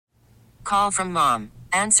Call from mom.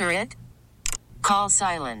 Answer it. Call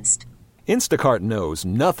silenced. Instacart knows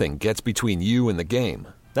nothing gets between you and the game.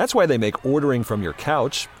 That's why they make ordering from your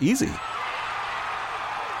couch easy.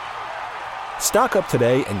 Stock up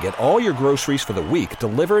today and get all your groceries for the week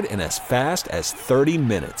delivered in as fast as 30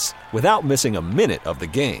 minutes without missing a minute of the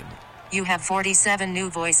game. You have 47 new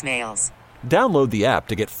voicemails. Download the app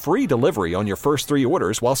to get free delivery on your first 3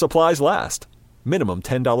 orders while supplies last. Minimum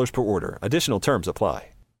 $10 per order. Additional terms apply.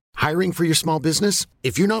 Hiring for your small business?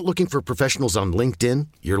 If you're not looking for professionals on LinkedIn,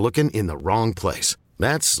 you're looking in the wrong place.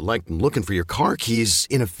 That's like looking for your car keys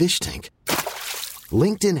in a fish tank.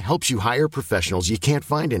 LinkedIn helps you hire professionals you can't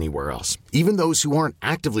find anywhere else, even those who aren't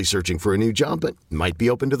actively searching for a new job but might be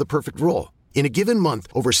open to the perfect role. In a given month,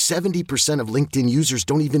 over 70% of LinkedIn users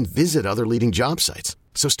don't even visit other leading job sites.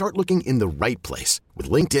 So start looking in the right place. With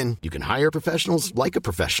LinkedIn, you can hire professionals like a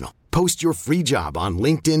professional. Post your free job on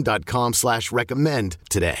linkedin.com/recommend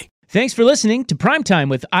today. Thanks for listening to Primetime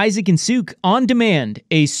with Isaac and Suk on Demand,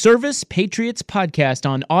 a Service Patriots podcast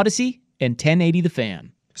on Odyssey and 1080 The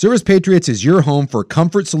Fan. Service Patriots is your home for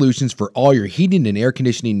comfort solutions for all your heating and air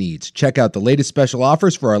conditioning needs. Check out the latest special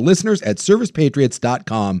offers for our listeners at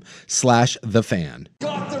servicepatriots.com/thefan.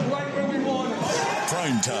 Got them right where we want it.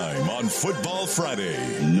 Primetime on Football Friday.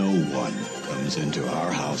 No one comes into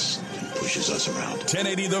our house and pushes us around.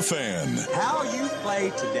 1080 The Fan. How you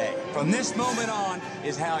play today, from this moment on,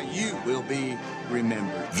 is how you will be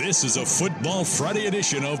remembered. This is a Football Friday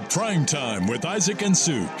edition of Primetime with Isaac and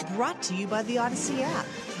Suk. Brought to you by the Odyssey app.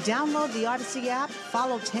 Download the Odyssey app,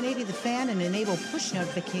 follow 1080 The Fan, and enable push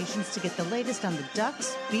notifications to get the latest on the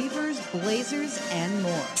Ducks, Beavers, Blazers, and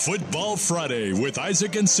more. Football Friday with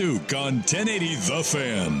Isaac and Suk on 1080 The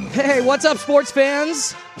Fan. Hey, what's up, sports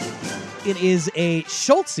fans? It is a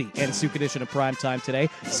Schultze and Suk edition of Primetime today.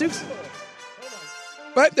 Suk's...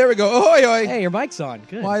 Right, there we go. Ahoy, ahoy. Hey, your mic's on.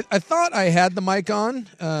 Good. Well, I thought I had the mic on.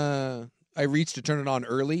 I reached to turn it on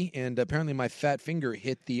early, and apparently my fat finger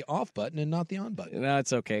hit the off button and not the on button. No,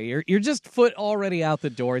 it's okay. You're just foot already out the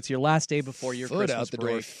door. It's your last day before your Foot Christmas out the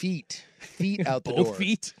break. door. Feet out the door. Both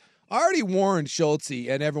feet. I already warned Schultze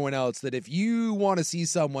and everyone else that if you want to see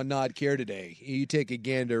someone not care today, you take a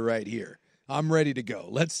gander right here. I'm ready to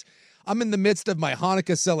go. I'm in the midst of my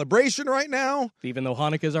Hanukkah celebration right now. Even though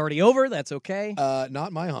Hanukkah's already over, that's okay.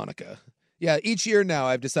 Not my Hanukkah. Yeah, each year now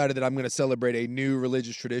I've decided that I'm going to celebrate a new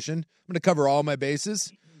religious tradition. I'm going to cover all my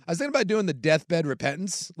bases. I was thinking about doing the deathbed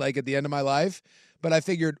repentance, like at the end of my life, but I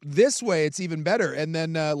figured this way it's even better, and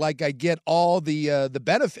then I get all the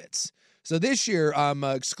benefits. So this year I'm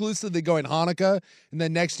exclusively going Hanukkah, and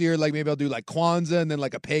then next year maybe I'll do Kwanzaa and then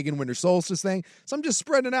a pagan winter solstice thing. So I'm just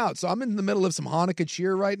spreading out. So I'm in the middle of some Hanukkah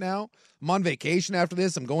cheer right now. I'm on vacation after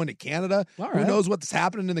this. I'm going to Canada. All right. Who knows what's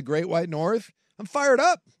happening in the Great White North? I'm fired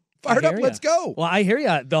up. Let's go. Well, I hear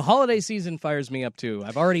ya. The holiday season fires me up, too.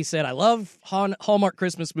 I've already said I love Hallmark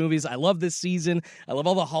Christmas movies. I love this season. I love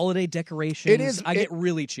all the holiday decorations. I get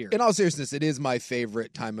really cheered. In all seriousness, it is my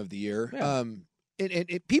favorite time of the year. Yeah.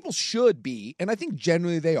 People should be, and I think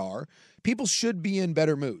generally they are, people should be in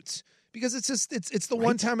better moods because it's the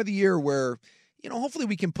one time of the year where, hopefully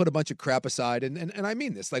we can put a bunch of crap aside. And I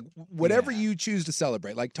mean this, whatever you choose to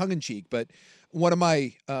celebrate, tongue in cheek. But one of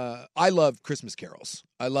my, I love Christmas carols.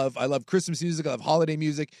 I love Christmas music. I love holiday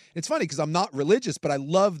music. It's funny because I'm not religious, but I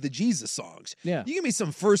love the Jesus songs. Yeah. You give me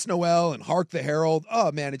some First Noel and Hark the Herald.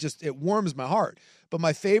 Oh man, it warms my heart. But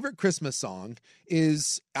my favorite Christmas song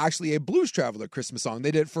is actually a Blues Traveler Christmas song.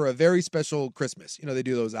 They did it for a very special Christmas. They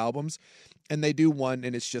do those albums, and they do one,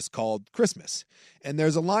 and it's just called Christmas. And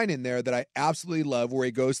there's a line in there that I absolutely love where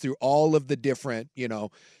he goes through all of the different,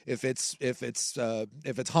 if it's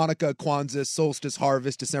Hanukkah, Kwanzaa, solstice,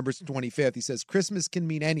 harvest, December 25th, he says Christmas can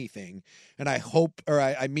mean anything, and I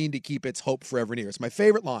mean to keep its hope forever near. It's my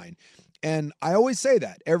favorite line. And I always say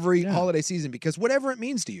that every holiday season because whatever it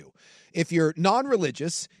means to you, if you're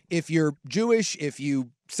non-religious, if you're Jewish, if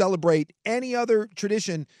you celebrate any other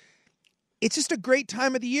tradition, it's just a great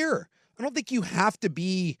time of the year. I don't think you have to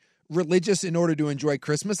be religious in order to enjoy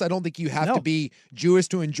Christmas. I don't think you have to be Jewish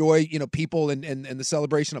to enjoy, people and the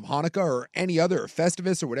celebration of Hanukkah or any other or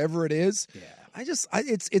Festivus or whatever it is. Yeah.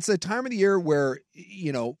 It's a time of the year where,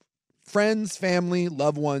 friends, family,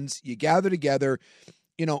 loved ones, you gather together.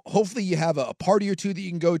 Hopefully you have a party or two that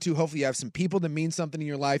you can go to. Hopefully you have some people that mean something in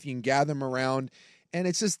your life. You can gather them around, and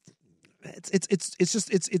it's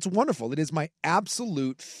wonderful. It is my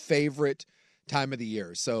absolute favorite time of the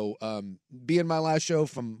year. So, being my last show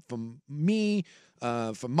from me,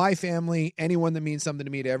 from my family, anyone that means something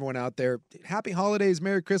to me, to everyone out there, happy holidays,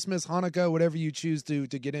 Merry Christmas, Hanukkah, whatever you choose to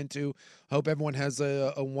get into. Hope everyone has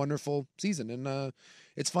a wonderful season, and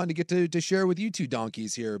it's fun to get to share with you two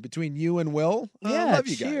donkeys here between you and Will. Love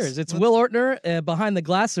you cheers. guys. It's Will Ortner behind the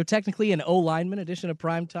glass, so technically an O-lineman edition of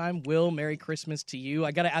Primetime. Will, Merry Christmas to you.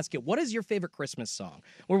 I got to ask you, what is your favorite Christmas song?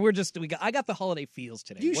 I got the holiday feels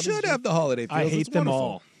today. You should have the holiday feels. I hate them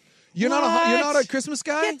all. You're not a Christmas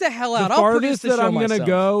guy? Get the hell out. The farthest that I'm going to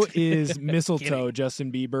go is Mistletoe,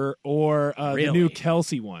 Justin Bieber, or the new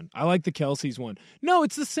Kelsey one. I like the Kelsey's one. No,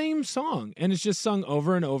 it's the same song, and it's just sung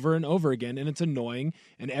over and over and over again, and it's annoying,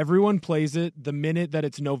 and everyone plays it the minute that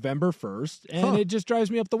it's November 1st, and it just drives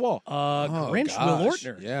me up the wall. Grinch Will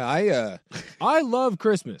Ortner. Yeah, I love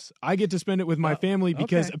Christmas. I get to spend it with my family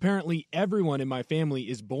because apparently everyone in my family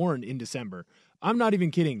is born in December. I'm not even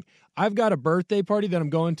kidding. I've got a birthday party that I'm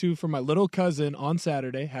going to for my little cousin on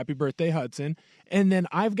Saturday. Happy birthday, Hudson. And then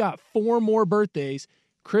I've got 4 more birthdays,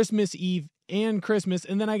 Christmas Eve and Christmas,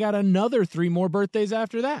 and then I got another 3 more birthdays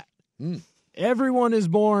after that. Everyone is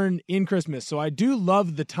born in Christmas, so I do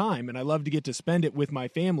love the time, and I love to get to spend it with my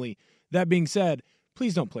family. That being said,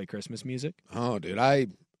 please don't play Christmas music. Oh, dude,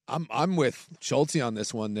 I'm with Schulte on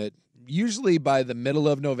this one, that usually by the middle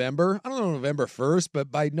of November, I don't know November 1st,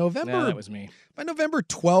 but by November, that was me. By November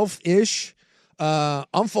 12th-ish,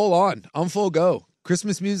 I'm full on. I'm full go.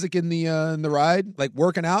 Christmas music in the ride, like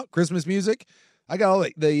working out, Christmas music. I got all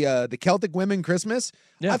the Celtic Women Christmas.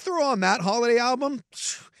 Yeah. I throw on that holiday album.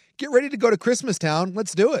 Get ready to go to Christmas Town.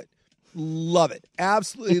 Let's do it. Love it.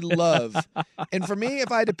 Absolutely love. And for me,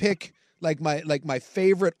 if I had to pick my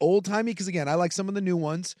favorite old timey, because again, I like some of the new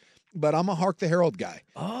ones, but I'm a Hark the Herald guy.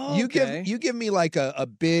 Oh, you give me like a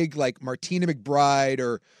big like Martina McBride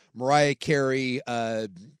or Mariah Carey,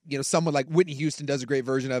 someone like Whitney Houston does a great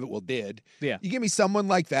version of it. Well, did. Yeah. You give me someone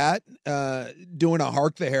like that doing a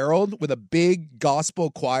Hark the Herald with a big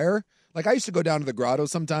gospel choir. Like I used to go down to the Grotto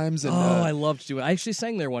sometimes. And, I loved to. I actually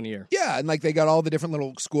sang there one year. Yeah, and like they got all the different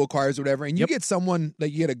little school choirs or whatever. And you get someone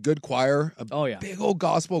that you get a good choir, big old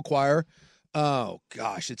gospel choir. Oh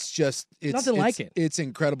gosh, it's nothing like it. It's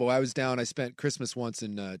incredible. I was down. I spent Christmas once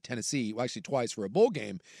in Tennessee, well, actually twice for a bowl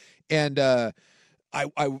game, and I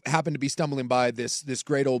happened to be stumbling by this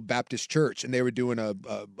great old Baptist church, and they were doing a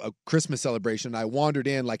Christmas celebration. I wandered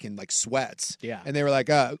in in sweats, and they were like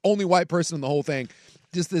only white person in the whole thing,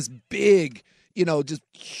 just this big, just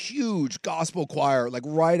huge gospel choir, like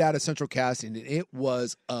right out of Central Casting, and it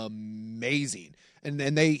was amazing. And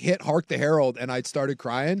then they hit Hark the Herald, and I started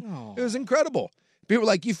crying. Oh. It was incredible. People were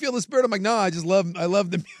like, "You feel the spirit?" I'm like, "No, I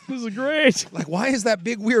love the music." This is great. Like, why is that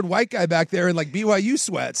big weird white guy back there in like BYU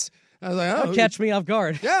sweats? I was like, "Oh, catch me off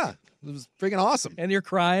guard." Yeah, it was freaking awesome. And you're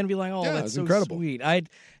crying, be like, "Oh, yeah, that's so incredible. Sweet." I'd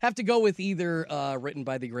have to go with either written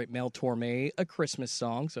by the great Mel Torme, A Christmas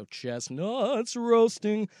Song, so chestnuts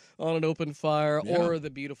roasting on an open fire, or the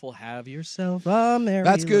beautiful Have Yourself a Merry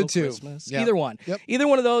That's good too. Christmas. Yeah. Either one. Yep. Either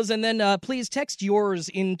one of those. And then please text yours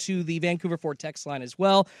into the Vancouver Ford text line as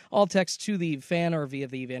well. All text to the fan or via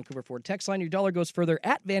the Vancouver Ford text line. Your dollar goes further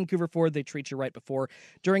at Vancouver Ford. They treat you right before,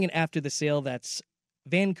 during, and after the sale. That's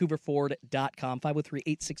VancouverFord.com,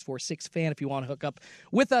 503-8646-FAN if you want to hook up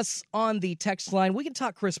with us on the text line. We can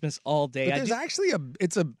talk Christmas all day. But there's actually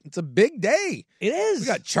it's a big day. It is. We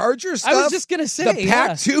got Charger stuff. I was just going to say. The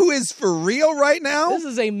Pac-2 is for real right now. This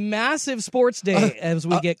is a massive sports day as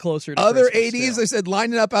we get closer to other Christmas 80s, still. I said,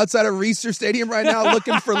 lining up outside of Reeser Stadium right now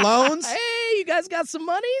looking for loans. Hey, you guys got some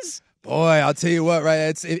monies? Boy, I'll tell you what,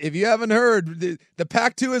 right? If you haven't heard, the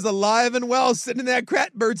Pac-2 is alive and well, sitting in that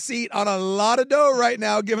catbird seat on a lot of dough right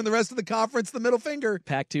now, giving the rest of the conference the middle finger.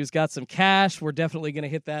 Pac-2's got some cash. We're definitely going to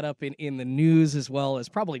hit that up in the news, as well as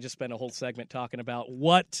probably just spend a whole segment talking about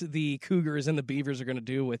what the Cougars and the Beavers are going to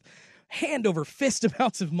do with hand over fist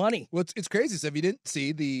amounts of money. Well, it's crazy. So if you didn't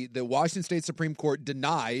see, the Washington State Supreme Court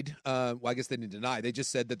denied, I guess they didn't deny, they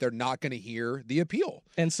just said that they're not going to hear the appeal.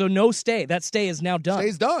 And so no stay. That stay is now done.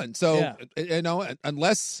 Stay's done. So,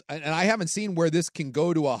 unless, and I haven't seen where this can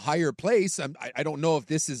go to a higher place. I don't know if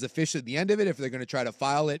this is officially the end of it, if they're going to try to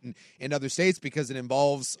file it in other states, because it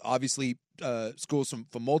involves, obviously, schools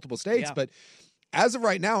from multiple states. Yeah. But as of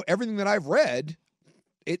right now, everything that I've read,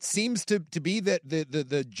 it seems to be that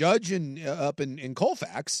the judge up in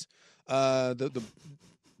Colfax said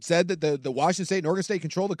that the Washington State and Oregon State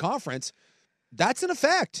control the conference. That's in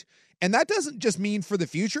effect. And that doesn't just mean for the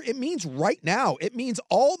future. It means right now. It means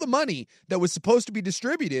all the money that was supposed to be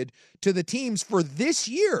distributed to the teams for this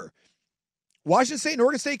year, Washington State and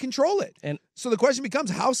Oregon State control it. And so the question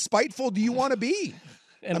becomes, how spiteful do you want to be?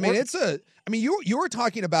 You were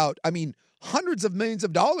talking about, hundreds of millions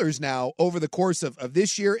of dollars now over the course of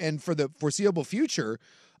this year and for the foreseeable future.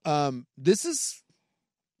 This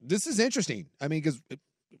is interesting. Because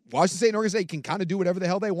Washington State and Oregon State can kind of do whatever the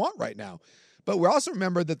hell they want right now. But we also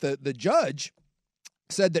remember that the judge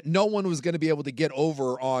said that no one was going to be able to get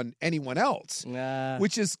over on anyone else,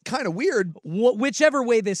 which is kind of weird. Whichever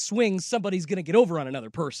way this swings, somebody's going to get over on another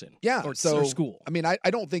person. Yeah, or so, school. I mean, I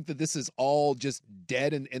don't think that this is all just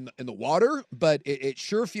dead in the water, but it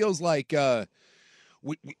sure feels like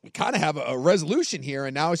we kind of have a resolution here,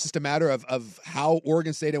 and now it's just a matter of how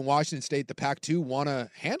Oregon State and Washington State, the Pac-2, want to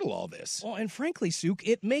handle all this. Well, and frankly, Suk,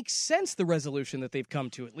 it makes sense, the resolution that they've come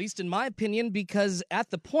to, at least in my opinion, because at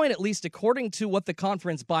the point, at least according to what the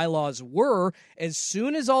conference bylaws were, as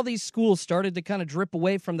soon as all these schools started to kind of drip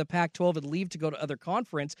away from the Pac-12 and leave to go to other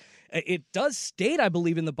conference, it does state, I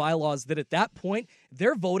believe, in the bylaws that at that point,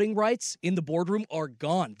 their voting rights in the boardroom are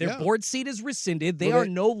gone. Their board seat is rescinded. They are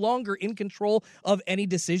no longer in control of any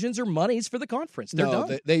decisions or monies for the conference. They're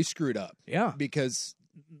done. They screwed up. Yeah. Because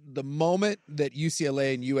the moment that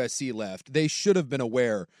UCLA and USC left, they should have been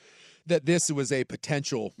aware that this was a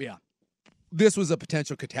potential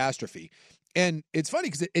catastrophe. And it's funny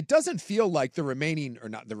because it doesn't feel like the remaining, or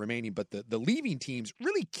not the remaining, but the leaving teams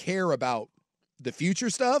really care about the future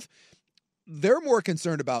stuff. They're more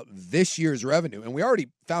concerned about this year's revenue. And we already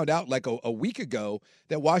found out like a week ago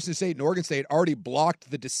that Washington State and Oregon State already blocked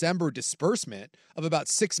the December disbursement of about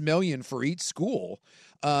 $6 million for each school.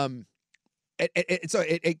 So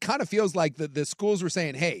it kind of feels like the schools were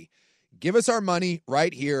saying, hey, give us our money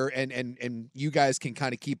right here, and you guys can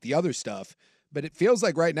kind of keep the other stuff. But it feels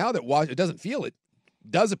like right now that it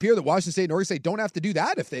does appear that Washington State and Oregon State don't have to do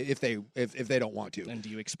that if they don't want to. And do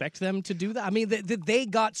you expect them to do that? I mean, they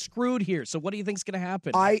got screwed here. So what do you think is going to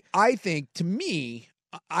happen? I think, to me,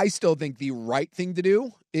 I still think the right thing to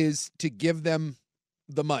do is to give them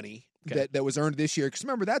the money that was earned this year. Because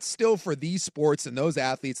remember, that's still for these sports and those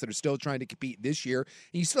athletes that are still trying to compete this year.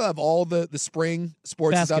 And you still have all the spring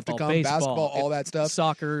sports stuff to come, baseball, basketball, all that stuff.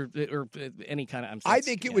 Soccer, or any kind of... I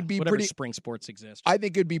think it would be whatever pretty... spring sports exist. I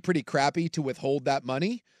think it would be pretty crappy to withhold that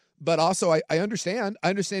money. But also, I understand. I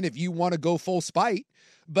understand if you want to go full spite.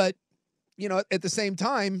 But, at the same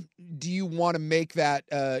time, do you want to make that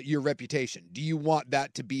your reputation? Do you want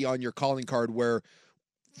that to be on your calling card where,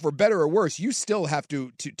 for better or worse, you still have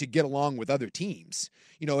to get along with other teams,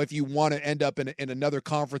 if you want to end up in another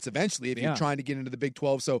conference eventually, if you're trying to get into the Big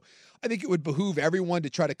 12. So I think it would behoove everyone to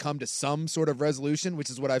try to come to some sort of resolution, which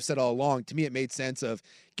is what I've said all along. To me, it made sense of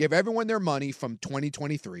give everyone their money from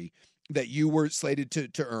 2023 that you were slated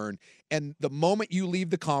to earn. And the moment you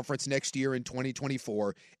leave the conference next year in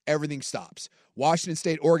 2024, everything stops. Washington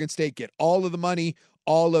State, Oregon State get all of the money,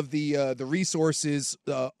 all of the resources,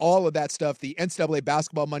 all of that stuff, the NCAA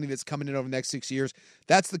basketball money that's coming in over the next 6 years.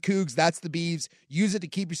 That's the Cougs, that's the Beavs. Use it to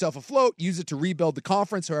keep yourself afloat. Use it to rebuild the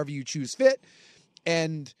conference however you choose fit.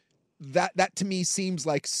 And that to me seems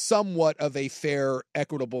like somewhat of a fair,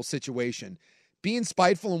 equitable situation. Being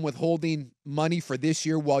spiteful and withholding money for this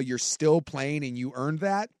year while you're still playing and you earned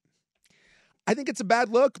that, I think it's a bad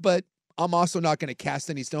look, but I'm also not going to cast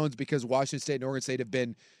any stones because Washington State and Oregon State have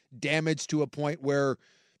been damaged to a point where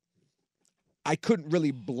I couldn't really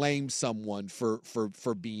blame someone for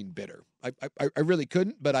being bitter. I really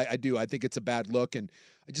couldn't, but I do. I think it's a bad look, and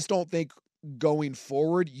I just don't think going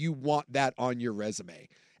forward you want that on your resume.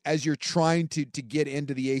 As you're trying to get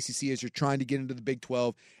into the ACC, as you're trying to get into the Big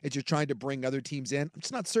 12, as you're trying to bring other teams in, I'm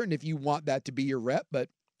just not certain if you want that to be your rep, but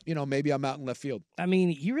maybe I'm out in left field. I mean,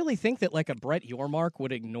 you really think that like a Brett Yormark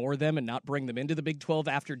would ignore them and not bring them into the Big 12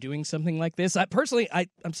 after doing something like this?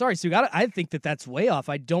 I'm sorry, Sue. I think that that's way off.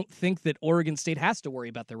 I don't think that Oregon State has to worry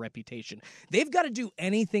about their reputation. They've got to do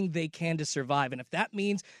anything they can to survive. And if that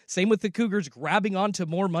means, same with the Cougars, grabbing onto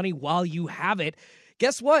more money while you have it,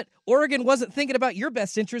 guess what? Oregon wasn't thinking about your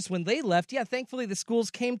best interest when they left. Yeah, thankfully the schools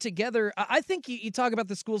came together. I think you talk about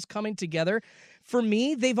the schools coming together. For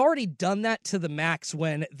me, they've already done that to the max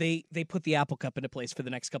when they put the Apple Cup into place for the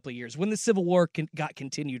next couple of years, when the Civil War got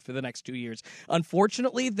continued for the next 2 years.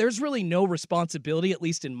 Unfortunately, there's really no responsibility, at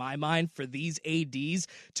least in my mind, for these ADs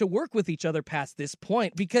to work with each other past this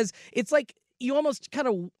point, because it's like you almost kind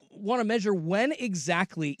of want to measure when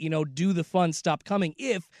exactly, do the funds stop coming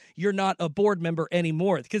if you're not a board member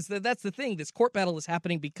anymore. Because that's the thing. This court battle is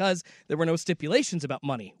happening because there were no stipulations about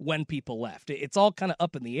money when people left. It's all kind of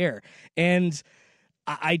up in the air. And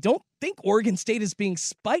I don't think Oregon State is being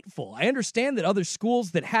spiteful. I understand that other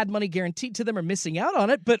schools that had money guaranteed to them are missing out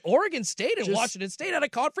on it, but Oregon State and Washington State had a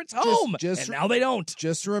conference home, and now they don't.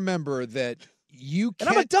 Just remember that you can't,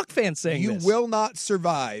 and I'm a Duck fan saying you will not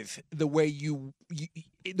survive the way you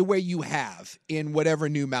have in whatever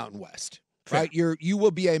new Mountain West, right? You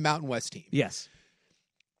will be a Mountain West team. Yes.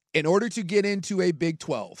 In order to get into a Big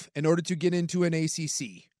 12, in order to get into an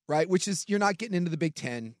ACC, right? Which is, you're not getting into the Big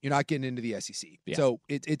 10, you're not getting into the SEC. Yeah. So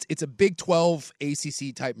it's a Big 12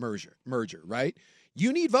 ACC type merger, right?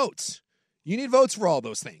 you need votes. You need votes for all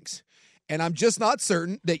those things. And I'm just not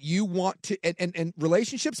certain that you want to, and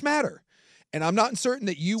relationships matter. And I'm not certain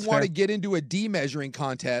that you want to get into a demeasuring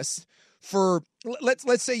contest for,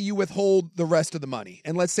 let's say you withhold the rest of the money.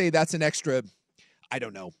 And let's say that's an extra, I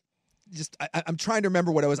don't know. I'm trying to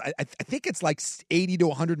remember what it was. I think it's like 80 to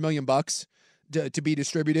 100 million bucks to be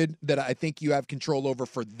distributed that I think you have control over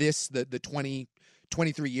for this, the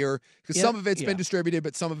 2023 year, because some of it's been distributed,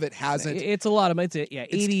 but some of it hasn't. It's a lot of money.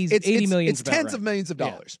 It's 80 million. It's tens of millions of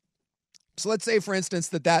dollars. So let's say, for instance,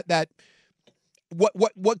 that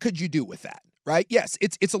what could you do with that, right? Yes,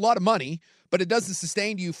 it's a lot of money, but it doesn't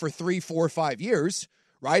sustain you for 3, 4, 5 years,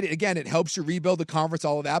 right? Again, it helps you rebuild the conference,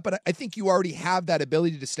 all of that, but I think you already have that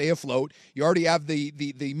ability to stay afloat. You already have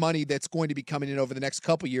the money that's going to be coming in over the next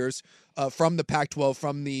couple years from the Pac-12,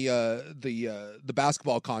 from the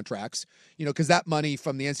basketball contracts, because that money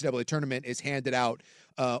from the NCAA tournament is handed out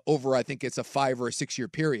over, I think it's a 5 or a 6 year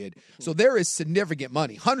period. So there is significant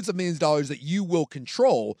money, hundreds of millions of dollars that you will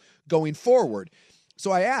control going forward.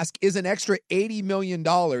 So I ask, is an extra $80 million,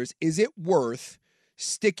 is it worth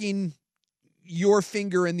sticking your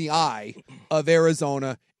finger in the eye of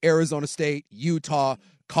Arizona State, Utah,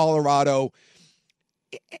 Colorado,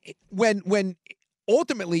 when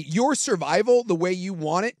ultimately your survival, the way you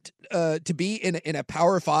want it to be in a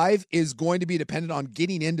Power 5, is going to be dependent on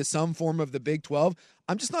getting into some form of the Big 12?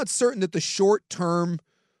 I'm just not certain that the short-term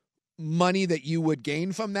money that you would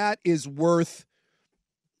gain from that is worth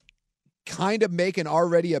kind of making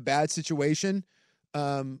already a bad situation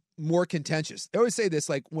more contentious. They always say this,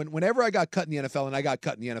 like whenever I got cut in the NFL, and I got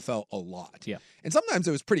cut in the NFL a lot. Yeah. And sometimes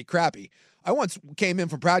it was pretty crappy. I once came in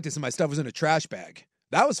from practice and my stuff was in a trash bag.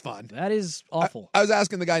 That was fun. That is awful. I was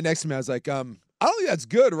asking the guy next to me, I was like, I don't think that's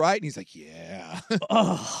good, right? And he's like, yeah.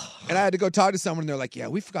 And I had to go talk to someone, and they're like, yeah,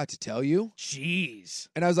 we forgot to tell you. Jeez.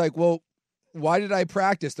 And I was like, well, why did I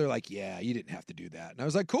practice? They're like, yeah, you didn't have to do that. And I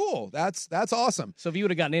was like, cool, that's awesome. So if you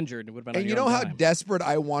would have gotten injured, it would have been on And your you know own how time. desperate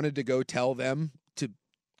I wanted to go tell them to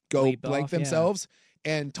go Leap blank off, themselves?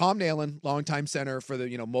 Yeah. And Tom Nalen, longtime center for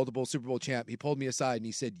the multiple Super Bowl champ, he pulled me aside and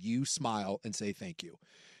he said, you smile and say thank you,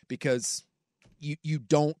 because you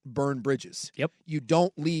don't burn bridges. Yep. You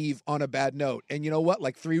don't leave on a bad note. And you know what?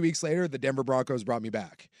 Like 3 weeks later, the Denver Broncos brought me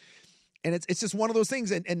back. And it's just one of those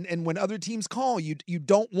things. And when other teams call, you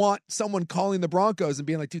don't want someone calling the Broncos and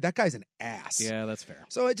being like, dude, that guy's an ass. Yeah, that's fair.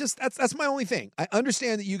 So that's my only thing. I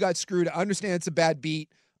understand that you got screwed. I understand it's a bad beat.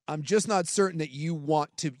 I'm just not certain that you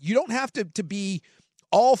don't have to be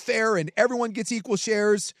all fair and everyone gets equal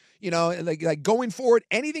shares. Like going forward,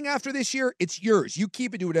 anything after this year, it's yours. You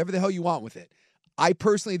keep it, do whatever the hell you want with it. I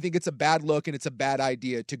personally think it's a bad look and it's a bad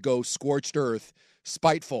idea to go scorched earth,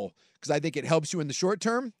 spiteful, because I think it helps you in the short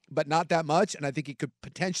term, but not that much, and I think it could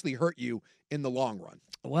potentially hurt you in the long run.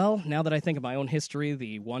 Well, now that I think of my own history,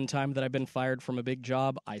 the one time that I've been fired from a big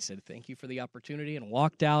job, I said thank you for the opportunity and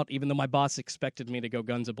walked out, even though my boss expected me to go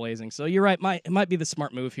guns a-blazing. So you're right, it might be the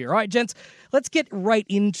smart move here. All right, gents, let's get right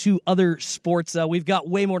into other sports. We've got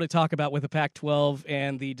way more to talk about with the Pac-12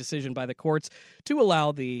 and the decision by the courts to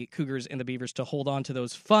allow the Cougars and the Beavers to hold on to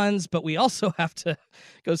those funds, but we also have to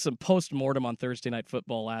go some post-mortem on Thursday Night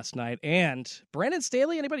Football last night. And Brandon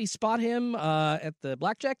Staley, anybody spot him at the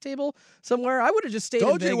blackjack table somewhere? I would have just stayed in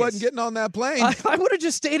Vegas. Told you he wasn't getting on that plane. I would have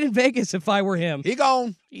just stayed in Vegas if I were him. He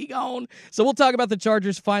gone. So we'll talk about the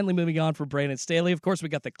Chargers finally moving on from Brandon Staley. Of course, we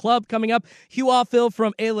got the club coming up. Hugh Aufill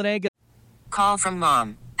from Ilani. Call from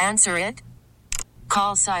mom. Answer it.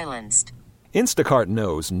 Call silenced. Instacart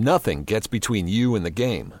knows nothing gets between you and the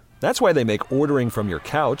game. That's why they make ordering from your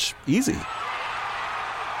couch easy.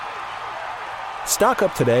 Stock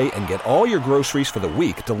up today and get all your groceries for the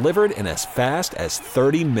week delivered in as fast as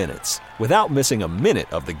 30 minutes without missing a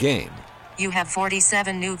minute of the game. You have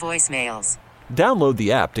 47 new voicemails. Download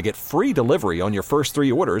the app to get free delivery on your first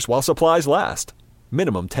 3 orders while supplies last.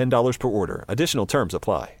 Minimum $10 per order. Additional terms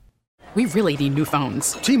apply. We really need new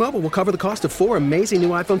phones. T-Mobile will cover the cost of 4 amazing new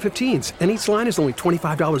iPhone 15s, and each line is only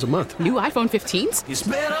 $25 a month. New iPhone 15s? It's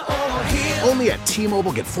better over here. Only at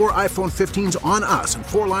T-Mobile, get 4 iPhone 15s on us and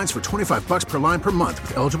 4 lines for $25 per line per month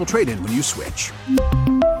with eligible trade-in when you switch.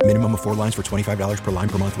 Minimum of 4 lines for $25 per line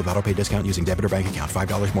per month with autopay discount using debit or bank account.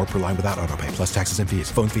 $5 more per line without autopay, plus taxes and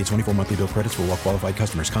fees. Phone fee at 24 monthly bill credits for well-qualified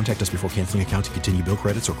customers. Contact us before canceling account to continue bill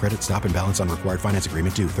credits or credit stop and balance on required finance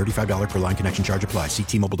agreement due. $35 per line connection charge applies. See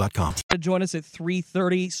T-Mobile.com. Join us at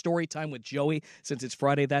 3:30. Story time with Joey. Since it's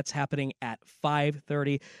Friday, that's happening at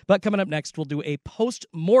 5:30. But coming up next, we'll do a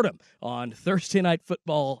post-mortem on Thursday Night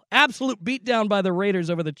Football. Absolute beatdown by the Raiders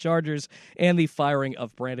over the Chargers and the firing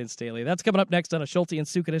of Brandon Staley. That's coming up next on a Schulte and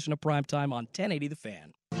Suk edition of Primetime on 1080 The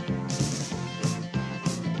Fan.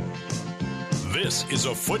 This is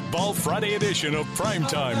a Football Friday edition of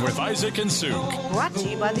Primetime with Isaac and Suk. Brought to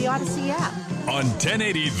you by the Odyssey app. On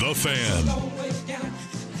 1080 The Fan.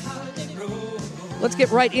 Let's get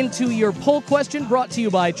right into your poll question, brought to you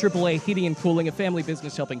by AAA Heating and Cooling, a family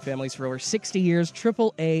business helping families for over 60 years,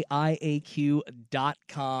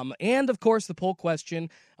 AAAIAQ.com. And, of course, the poll question,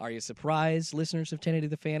 are you surprised, listeners of 1080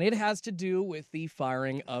 The Fan? It has to do with the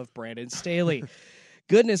firing of Brandon Staley.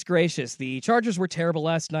 Goodness gracious, the Chargers were terrible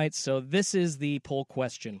last night, so this is the poll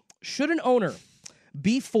question. Should an owner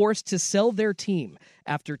be forced to sell their team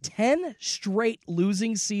after 10 straight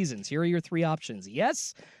losing seasons? Here are your three options.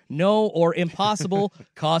 Yes, no, or impossible,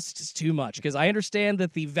 costs too much. Because I understand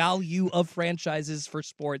that the value of franchises for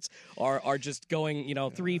sports are just going,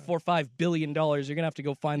 $3, $4, $5 billion. You're going to have to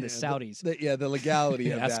go find the Saudis. The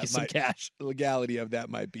legality of ask that you some cash. The legality of that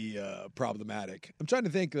might be problematic. I'm trying to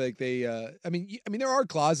think like they. I mean, there are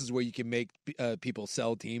clauses where you can make people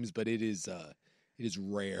sell teams, but it is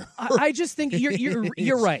rare. I just think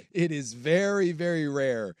you're right. It is very, very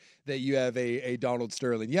rare that you have a Donald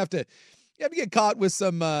Sterling. You have to get caught with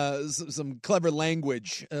some clever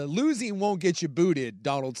language. Losing won't get you booted,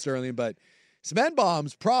 Donald Sterling, but some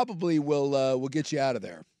N-bombs probably will get you out of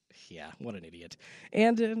there. Yeah, what an idiot.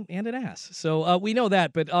 And an ass. So we know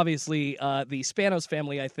that, but obviously the Spanos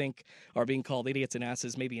family, I think, are being called idiots and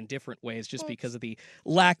asses maybe in different ways just because of the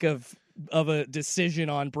lack of a decision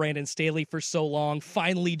on Brandon Staley for so long,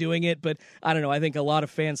 finally doing it. But I don't know. I think a lot of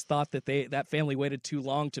fans thought that that family waited too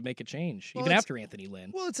long to make a change, even after Anthony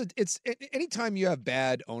Lynn. Well, it's anytime you have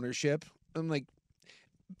bad ownership, I'm like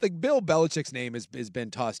Bill Belichick's name has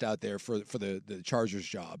been tossed out there for the Chargers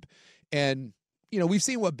job. And we've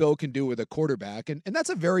seen what Bill can do with a quarterback, and that's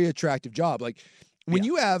a very attractive job. Like when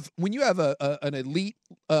you have an elite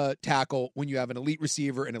tackle, when you have an elite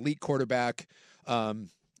receiver, an elite quarterback,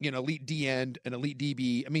 elite D end, an elite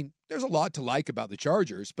DB. I mean, there's a lot to like about the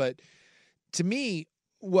Chargers, but to me,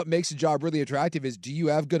 what makes the job really attractive is, do you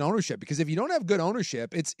have good ownership? Because if you don't have good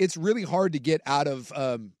ownership, it's really hard to get out of.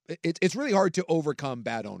 It's really hard to overcome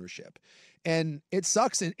bad ownership. And it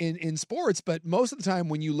sucks in sports, but most of the time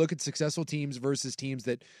when you look at successful teams versus teams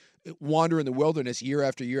that wander in the wilderness year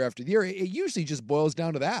after year after year, it usually just boils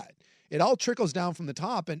down to that. It all trickles down from the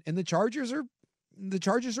top, and the Chargers are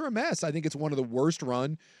a mess. I think it's one of the worst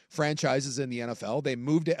run franchises in the NFL. They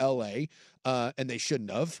moved to LA, and they shouldn't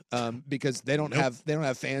have, because they don't have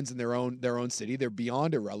fans in their own city. They're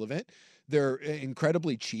beyond irrelevant. They're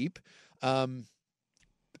incredibly cheap. But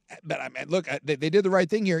I mean, look, they did the right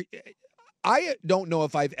thing here. I don't know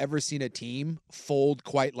if I've ever seen a team fold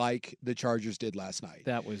quite like the Chargers did last night.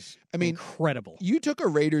 That was incredible. You took a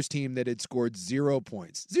Raiders team that had scored 0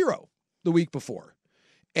 points, the week before,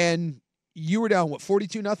 and you were down,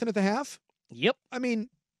 42-0 at the half? Yep. I mean,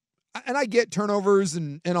 and I get turnovers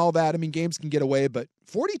and all that. I mean, games can get away, but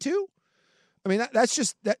 42? I mean, that's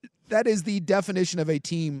just that is the definition of a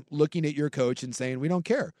team looking at your coach and saying, we don't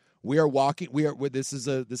care. We are walking. This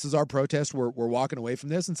is our protest. We're walking away from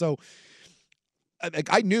this. And so,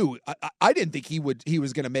 I knew I didn't think he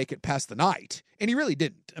was going to make it past the night, and he really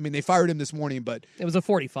didn't. I mean, they fired him this morning, but it was a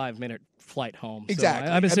 45-minute flight home. Exactly.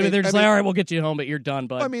 So I'm assuming they're just all right, we'll get you home, but you're done.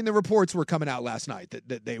 But I mean, the reports were coming out last night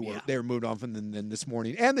that they were moved on from them this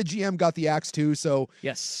morning, and the GM got the axe too. So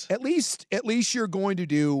yes, at least you're going to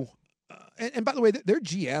do. And by the way, their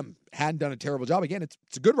GM hadn't done a terrible job. Again, it's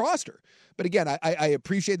a good roster, but again, I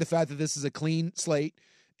appreciate the fact that this is a clean slate,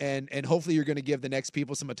 and hopefully you're going to give the next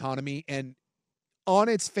people some autonomy. And on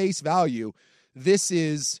its face value, this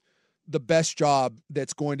is the best job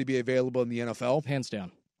that's going to be available in the NFL, hands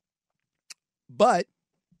down. But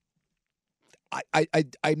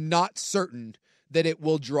I'm not certain that it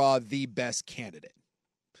will draw the best candidate.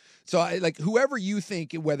 So whoever you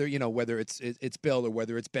think, whether it's Bill or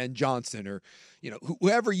whether it's Ben Johnson or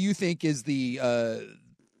whoever you think is the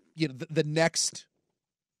next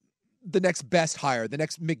best hire, the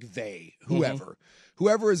next McVay, whoever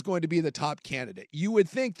is going to be the top candidate, you would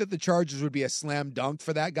think that the Chargers would be a slam dunk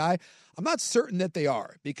for that guy. I'm not certain that they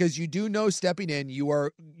are, because you do know stepping in,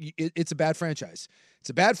 it's a bad franchise. It's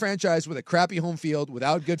a bad franchise with a crappy home field,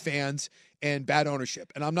 without good fans and bad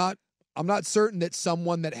ownership. And I'm not certain that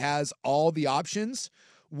someone that has all the options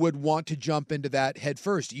would want to jump into that head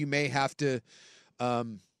first. You may have to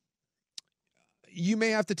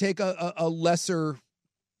take a lesser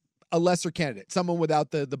a lesser candidate, someone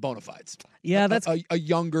without the bona fides. Yeah, that's a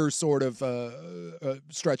younger sort of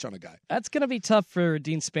stretch on a guy. That's going to be tough for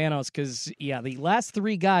Dean Spanos because, the last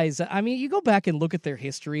three guys, I mean, you go back and look at their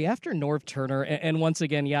history after Norv Turner, and once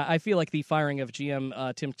again, I feel like the firing of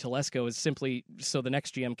GM Tim Telesco is simply so the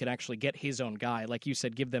next GM can actually get his own guy. Like you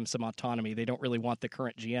said, give them some autonomy. They don't really want the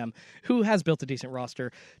current GM, who has built a decent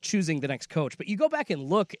roster, choosing the next coach. But you go back and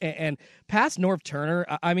look, and past Norv Turner,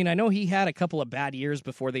 I mean, I know he had a couple of bad years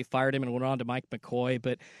before they fired him and went on to Mike McCoy,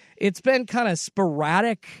 but it's been kind of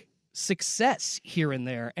sporadic success here and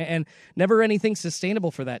there and never anything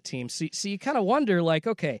sustainable for that team. So you kind of wonder, like,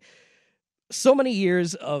 okay, so many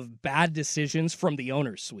years of bad decisions from the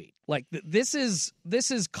owner's suite. Like this is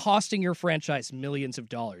costing your franchise millions of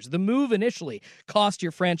dollars. The move initially cost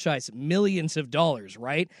your franchise millions of dollars,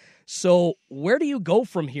 right? So where do you go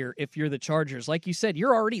from here if you're the Chargers? Like you said,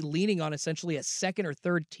 you're already leaning on essentially a second or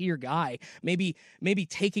third tier guy, maybe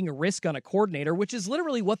taking a risk on a coordinator, which is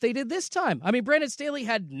literally what they did this time. I mean, Brandon Staley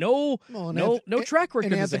had no track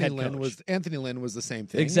record as a head coach. Anthony Lynn was the same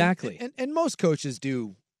thing. Exactly. And most coaches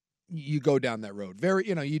do. You go down that road.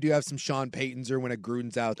 You do have some Sean Paytons or when a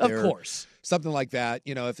Gruden's out there. Of course. Something like that.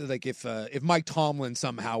 If Mike Tomlin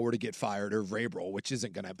somehow were to get fired or Vrabel, which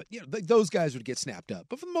isn't going to happen, those guys would get snapped up.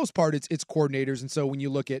 But for the most part, it's coordinators. And so when you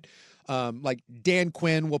look at like Dan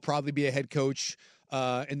Quinn will probably be a head coach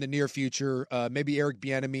in the near future. Maybe Eric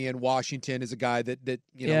Bieniemy in Washington is a guy that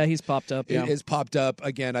he's popped up. Yeah, has popped up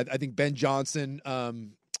again. I think Ben Johnson.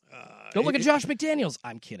 Don't look at Josh McDaniels.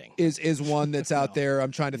 I'm kidding. Is one that's out there.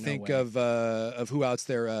 I'm trying to think of who else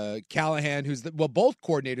there. Callahan, who's both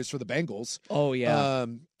coordinators for the Bengals. Oh yeah.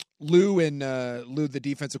 Lou, the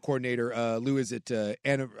defensive coordinator. Lou is it?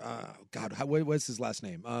 What's his last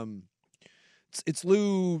name? It's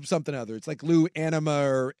Lou something other. It's like Lou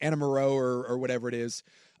Anamaro or whatever it is.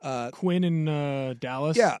 Quinn in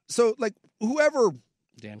Dallas. Yeah. So like whoever.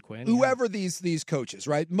 Dan Quinn, whoever these coaches,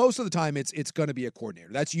 right? Most of the time, it's going to be a coordinator.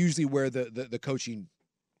 That's usually where the coaching,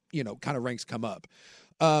 kind of ranks come up.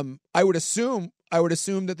 I would assume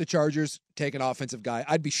that the Chargers take an offensive guy.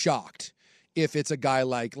 I'd be shocked if it's a guy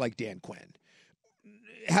like Dan Quinn.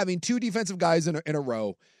 Having two defensive guys in a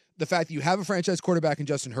row, the fact that you have a franchise quarterback in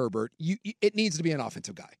Justin Herbert, it needs to be an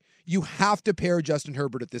offensive guy. You have to pair Justin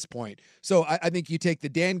Herbert at this point. So I think you take the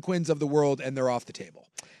Dan Quinns of the world and they're off the table.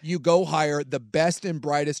 You go hire the best and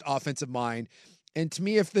brightest offensive mind. And to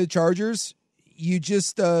me, if the Chargers, you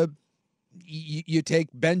just you take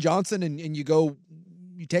Ben Johnson and you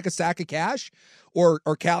take a sack of cash, or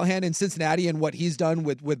Callahan in Cincinnati and what he's done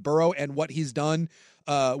with Burrow and what he's done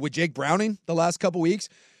with Jake Browning the last couple weeks.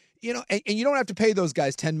 And you don't have to pay those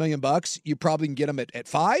guys $10 million. You probably can get them at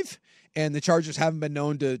 $5 million. And the Chargers haven't been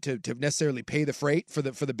known to necessarily pay the freight for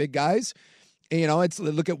the big guys. And, it's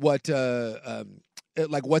look at what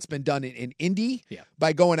like what's been done in Indy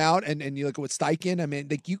by going out and you look at what Steichen. I mean,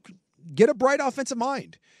 like you get a bright offensive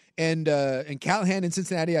mind. And Callahan in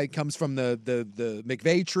Cincinnati comes from the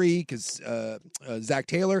McVay tree because Zach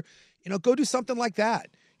Taylor. Go do something like that.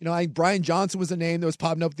 I think Brian Johnson was a name that was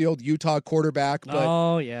popping up, the old Utah quarterback. But,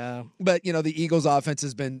 oh, yeah. But, the Eagles' offense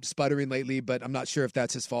has been sputtering lately, but I'm not sure if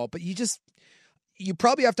that's his fault. But you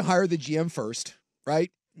probably have to hire the GM first, right?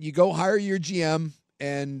 You go hire your GM,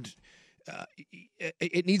 and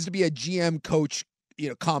it needs to be a GM-coach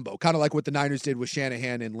combo, kind of like what the Niners did with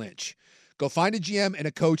Shanahan and Lynch. Go find a GM and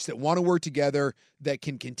a coach that want to work together, that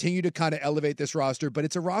can continue to kind of elevate this roster. But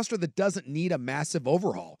it's a roster that doesn't need a massive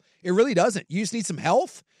overhaul. It really doesn't. You just need some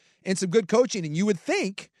health and some good coaching. And you would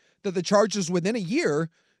think that the Chargers within a year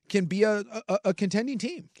can be a contending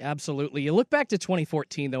team. Absolutely. You look back to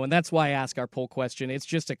 2014, though, and that's why I ask our poll question. It's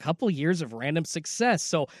just a couple years of random success.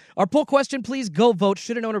 So our poll question, please go vote.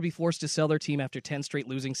 Should an owner be forced to sell their team after 10 straight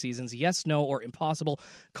losing seasons? Yes, no, or impossible?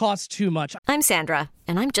 Costs too much. I'm Sandra,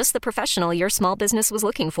 and I'm just the professional your small business was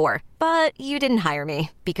looking for. But you didn't hire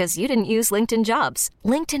me because you didn't use LinkedIn Jobs.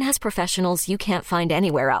 LinkedIn has professionals you can't find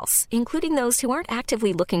anywhere else, including those who aren't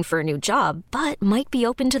actively looking for a new job, but might be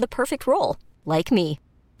open to the perfect role, like me.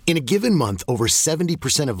 In a given month, over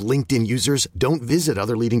 70% of LinkedIn users don't visit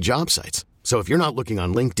other leading job sites. So if you're not looking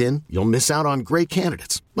on LinkedIn, you'll miss out on great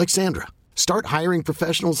candidates like Sandra. Start hiring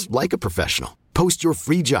professionals like a professional. Post your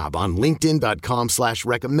free job on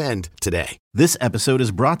linkedin.com/recommend today. This episode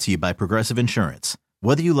is brought to you by Progressive Insurance.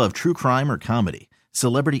 Whether you love true crime or comedy,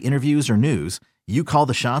 celebrity interviews or news, you call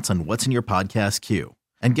the shots on what's in your podcast queue.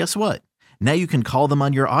 And guess what? Now you can call them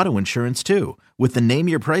on your auto insurance too with the Name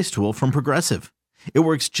Your Price tool from Progressive. It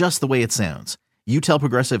works just the way it sounds. You tell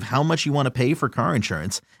Progressive how much you want to pay for car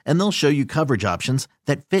insurance, and they'll show you coverage options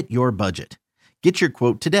that fit your budget. Get your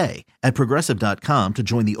quote today at Progressive.com to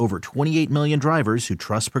join the over 28 million drivers who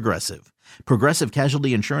trust Progressive. Progressive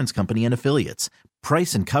Casualty Insurance Company and Affiliates.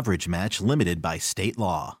 Price and coverage match limited by state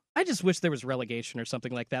law. I just wish there was relegation or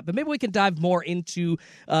something like that, but maybe we can dive more into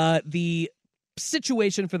the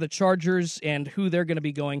situation for the Chargers and who they're going to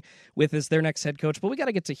be going with as their next head coach. But we got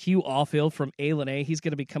to get to Hugh Aufill from Ilani. He's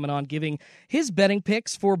going to be coming on giving his betting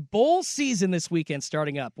picks for bowl season this weekend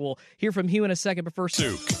starting up. We'll hear from Hugh in a second, but first,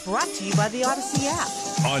 Brought to you by the Odyssey app.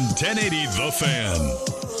 On 1080 The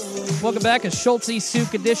Fan. Welcome back, a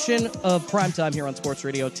Schulte-Suk edition of Primetime here on Sports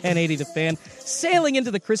Radio 1080 The Fan, sailing into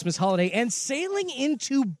the Christmas holiday and sailing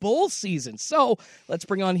into bowl season. So let's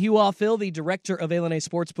bring on Hugh Aufill, the director of Ilani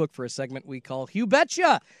Sportsbook, for a segment we call Hugh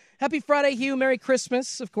Betcha. Happy Friday, Hugh. Merry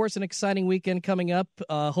Christmas. Of course, an exciting weekend coming up.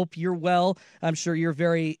 Hope you're well. I'm sure you're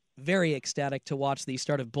very, very ecstatic to watch the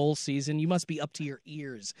start of bowl season. You must be up to your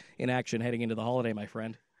ears in action heading into the holiday, my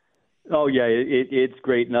friend. Oh, yeah, it's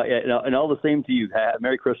great. And all the same to you.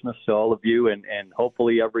 Merry Christmas to all of you, and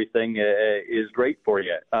hopefully everything is great for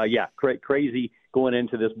you. Crazy going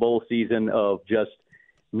into this bowl season of just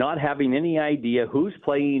not having any idea who's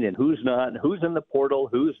playing and who's not, who's in the portal,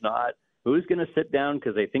 who's not, who's going to sit down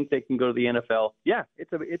because they think they can go to the NFL. Yeah,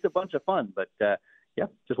 it's a bunch of fun, but yeah,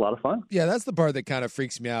 just a lot of fun. Yeah, that's the part that kind of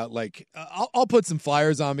freaks me out. Like, I'll put some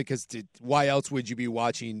flyers on because why else would you be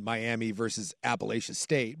watching Miami versus Appalachian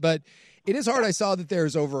State? But it is hard. I saw that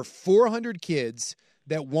there's over 400 kids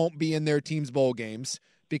that won't be in their team's bowl games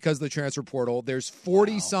because of the transfer portal. There's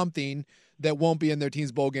 40-something that won't be in their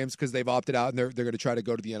team's bowl games because they've opted out and they're going to try to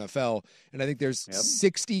go to the NFL. And I think there's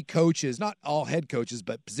 60 coaches, not all head coaches,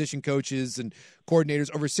 but position coaches and coordinators,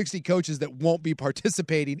 over 60 coaches that won't be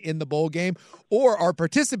participating in the bowl game or are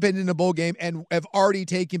participating in the bowl game and have already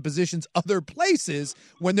taken positions other places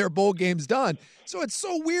when their bowl game's done. So it's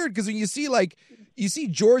so weird because when you see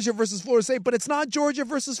Georgia versus Florida State, but it's not Georgia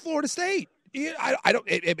versus Florida State.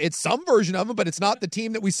 It's some version of them, but it's not the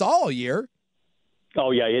team that we saw all year.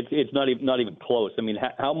 Oh yeah, it's not even close. I mean,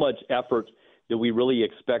 how much effort do we really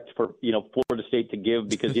expect for Florida State to give?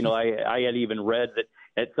 Because I had even read that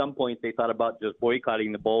at some point they thought about just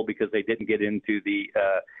boycotting the bowl because they didn't get into the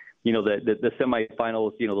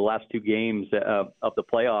semifinals, the last two games of the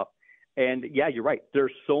playoff. And yeah, you're right.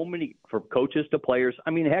 There's so many, from coaches to players. I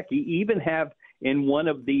mean, heck, you even have in one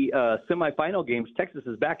of the semifinal games,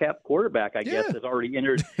 Texas's backup quarterback, I guess, has already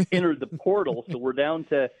entered the portal. So we're down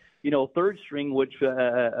to third string, which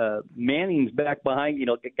Manning's back behind.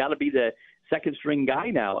 Got to be the second string guy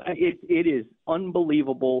now. It is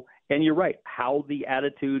unbelievable. And you're right. How the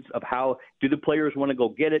attitudes of how do the players want to go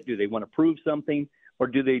get it? Do they want to prove something, or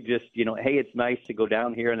do they just hey, it's nice to go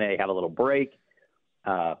down here and they have a little break?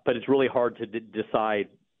 But it's really hard to decide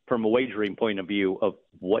from a wagering point of view of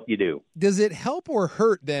what you do. Does it help or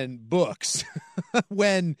hurt then books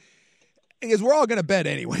when, because we're all going to bet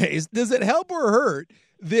anyways, does it help or hurt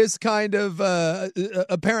this kind of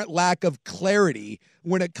apparent lack of clarity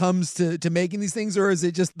when it comes to making these things, or is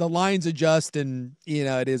it just the lines adjust and,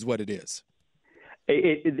 it is what it is?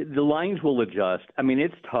 The lines will adjust. I mean,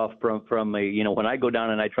 it's tough from when I go down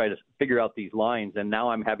and I try to figure out these lines, and now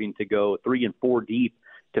I'm having to go 3 and 4 deep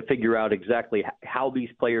to figure out exactly how these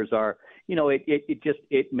players are.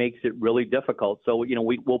 It makes it really difficult. So,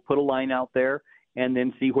 we'll put a line out there and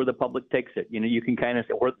then see where the public takes it. You can kind of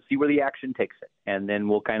see where the action takes it, and then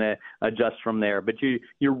we'll kind of adjust from there. But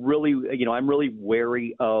you're really, I'm really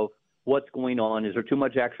wary of what's going on. Is there too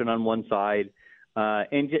much action on one side?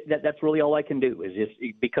 And that's really all I can do is just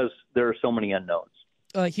because there are so many unknowns.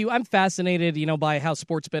 Hugh, I'm fascinated, by how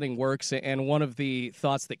sports betting works, and one of the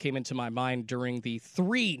thoughts that came into my mind during the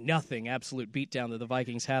 3-0 absolute beatdown that the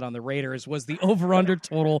Vikings had on the Raiders was the over-under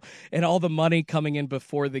total and all the money coming in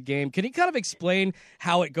before the game. Can you kind of explain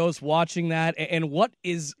how it goes watching that, and what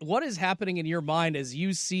is happening in your mind as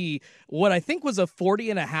you see what I think was a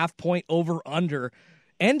 40.5-point over-under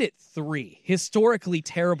end at 3? Historically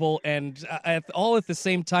terrible, and all at the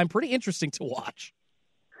same time, pretty interesting to watch.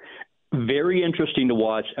 Very interesting to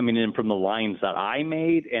watch. I mean, and from the lines that I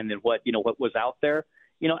made and then what was out there,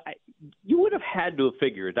 you would have had to have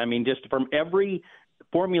figured. I mean, just from every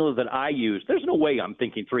formula that I use, there's no way I'm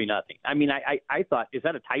thinking 3-0. I mean, I thought, is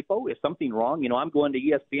that a typo? Is something wrong? I'm going to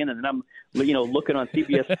ESPN and then I'm, looking on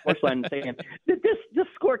CBS Sportsline and saying, this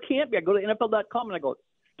score can't be. I go to NFL.com and I go,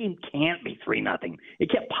 this game can't be 3-0.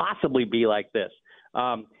 It can't possibly be like this.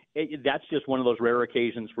 That's just one of those rare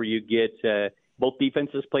occasions where you get both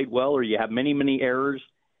defenses played well, or you have many, many errors.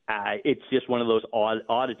 It's just one of those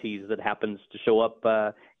oddities that happens to show up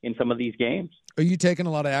in some of these games. Are you taking a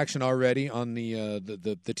lot of action already on the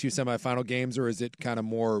two semifinal games, or is it kind of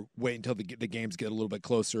more wait until the games get a little bit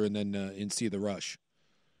closer and then and see the rush?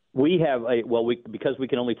 We have because we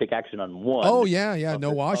can only take action on one. Oh yeah,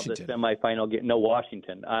 no Washington. The semifinal game, no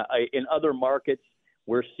Washington. In other markets,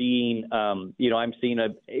 we're seeing, I'm seeing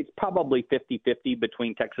it's probably 50-50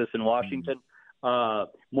 between Texas and Washington.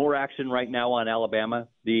 More action right now on Alabama.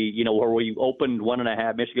 Where we opened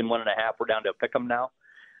 1.5, Michigan 1.5, we're down to a pick 'em now.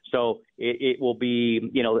 So it will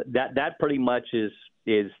be, that pretty much is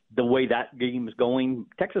the way that game is going.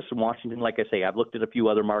 Texas and Washington, like I say, I've looked at a few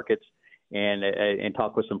other markets and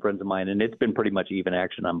talked with some friends of mine, and it's been pretty much even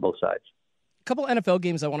action on both sides. A couple NFL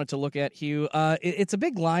games I wanted to look at, Hugh. It's a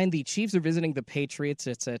big line. The Chiefs are visiting the Patriots.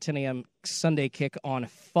 It's a 10 a.m. Sunday kick on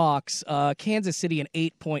Fox. Kansas City, an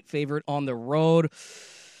 8-point favorite on the road.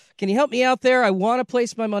 Can you help me out there? I want to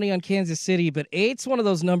place my money on Kansas City, but 8's one of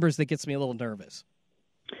those numbers that gets me a little nervous.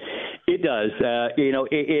 It does.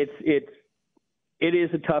 It is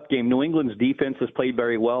a tough game. New England's defense has played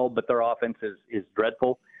very well, but their offense is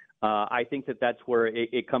dreadful. I think that's where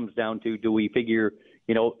it comes down to. Do we figure,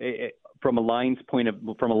 from a line point of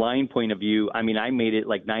view? I mean, I made it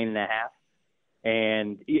like 9.5,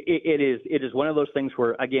 and it is one of those things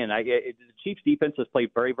where, again, the Chiefs' defense has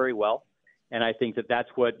played very, very well, and I think that's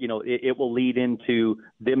what it will lead into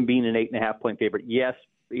them being an 8.5-point favorite. Yes,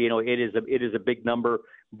 it is a big number.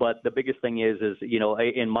 But the biggest thing is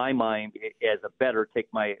in my mind, as a bettor, take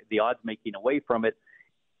the odds making away from it.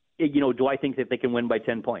 Do I think that they can win by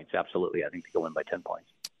 10 points? Absolutely. I think they can win by 10 points.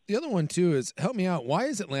 The other one, too, is help me out. Why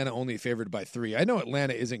is Atlanta only favored by 3? I know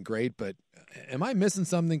Atlanta isn't great, but am I missing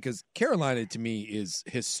something? Because Carolina, to me, is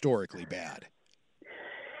historically bad.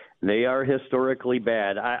 They are historically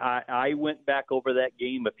bad. I went back over that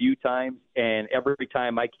game a few times, and every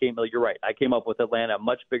time you're right, I came up with Atlanta a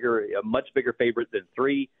much bigger favorite than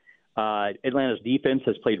 3. Atlanta's defense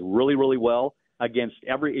has played really, really well against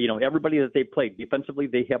everybody that they played. Defensively,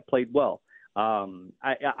 they have played well.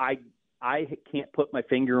 I can't put my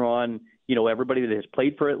finger on, everybody that has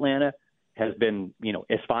played for Atlanta has been,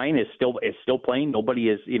 is fine, is still playing. Nobody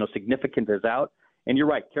is, significant is out. And you're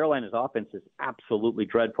right, Carolina's offense is absolutely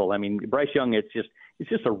dreadful. I mean, Bryce Young, it's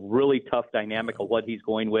just a really tough dynamic of what he's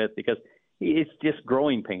going with, because it's just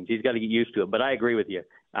growing pains. He's got to get used to it. But I agree with you.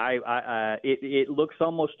 It looks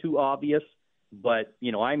almost too obvious, but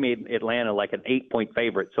I made Atlanta like an 8-point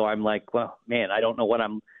favorite. So I'm like, well, man, I don't know what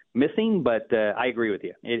I'm missing, but I agree with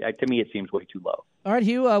you. To me, it seems way too low. All right,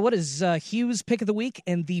 Hugh, what is Hugh's pick of the week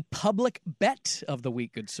and the public bet of the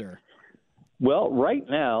week, good sir? Well, right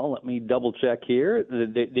now, let me double check here.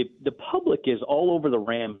 The public is all over the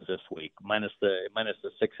Rams this week, minus the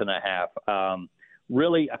 6.5.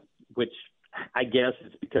 Really, which I guess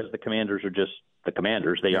is because the Commanders are just the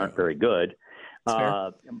Commanders. They aren't very good.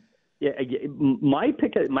 My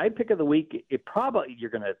pick of the week.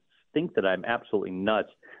 You're going to think that I'm absolutely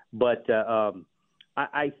nuts, but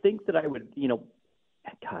I think that I would,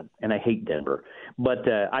 God, and I hate Denver, but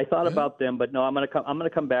I thought about them. But no, I'm going to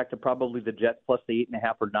come back to probably the Jets plus the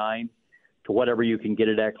 8.5 or 9 to whatever you can get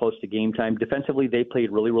it at close to game time. Defensively, they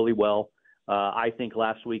played really, really well. I think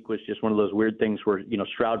last week was just one of those weird things where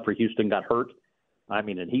Stroud for Houston got hurt. I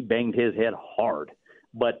mean, and he banged his head hard.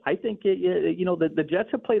 But I think the Jets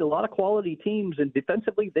have played a lot of quality teams, and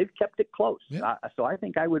defensively they've kept it close. Yeah. So I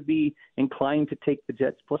think I would be inclined to take the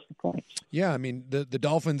Jets plus the points. Yeah, I mean the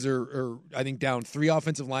Dolphins are I think down 3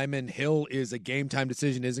 offensive linemen. Hill is a game time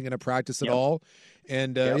decision, isn't going to practice at all.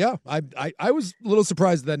 And I was a little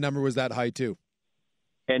surprised that number was that high too.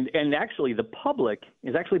 And actually, the public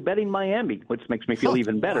is actually betting Miami, which makes me feel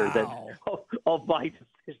even better of my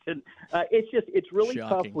decision. It's really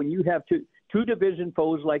tough when you have two division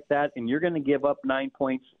foes like that, and you're going to give up 9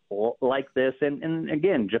 points like this. And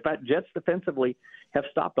again, Jets defensively have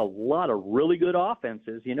stopped a lot of really good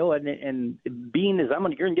offenses, and being as you're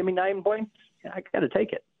going to give me 9 points, I got to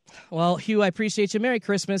take it. Well, Hugh, I appreciate you. Merry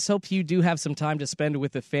Christmas. Hope you do have some time to spend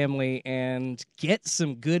with the family and get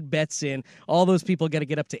some good bets in. All those people got to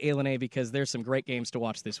get up to Ilani because there's some great games to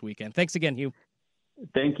watch this weekend. Thanks again, Hugh.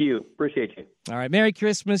 Thank you. Appreciate you. All right. Merry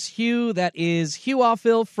Christmas, Hugh. That is Hugh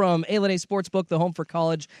Aufill from Ilani Sportsbook, the home for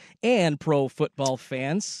college and pro football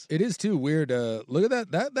fans. It is too weird. Look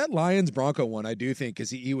at that Lions Bronco one. I do think because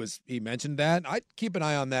he mentioned that. I'd keep an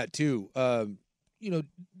eye on that too.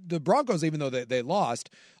 The Broncos, even though they lost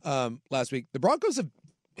last week, the Broncos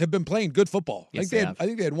have been playing good football. Yes, I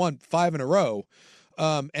think they had won 5 in a row,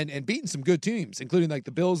 and beaten some good teams, including like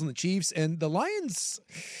the Bills and the Chiefs. And the Lions,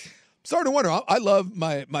 starting to wonder. I love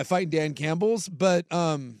my fighting Dan Campbell's, but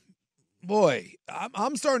boy,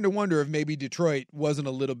 I'm starting to wonder if maybe Detroit wasn't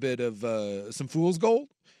a little bit of some fool's gold.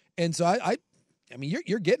 And so I mean,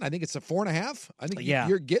 you're getting, I think it's a 4.5. I think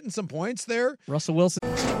you're getting some points there. Russell Wilson.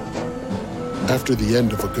 After the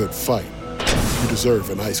end of a good fight, you deserve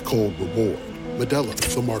an ice-cold reward. Modelo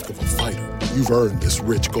is the mark of a fighter. You've earned this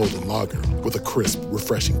rich golden lager with a crisp,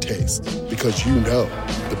 refreshing taste. Because you know,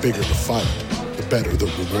 the bigger the fight, the better the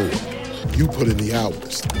reward. You put in the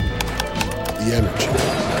hours, the energy,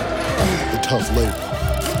 the tough labor.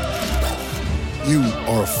 You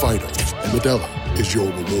are a fighter, and Modelo is your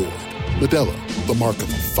reward. Modelo, the mark of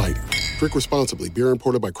a fighter. Drink responsibly. Beer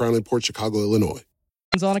imported by Crown Imports, Chicago, Illinois.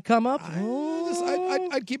 On a come up.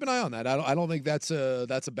 I'd keep an eye on that. I don't think that's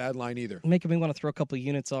a bad line either. Making me want to throw a couple of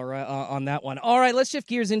units on that one. All right, let's shift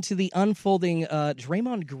gears into the unfolding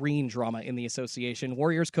Draymond Green drama in the association.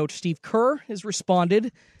 Warriors coach Steve Kerr has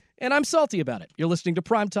responded, and I'm salty about it. You're listening to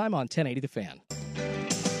Primetime on 1080 The Fan.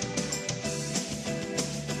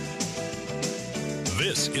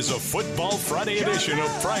 This is a Football Friday edition of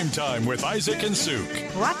Primetime with Isaac and Suk.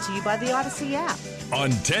 Brought to you by the Odyssey app. On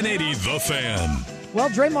 1080 The Fan. Well,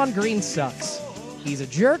 Draymond Green sucks. He's a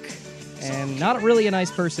jerk and not really a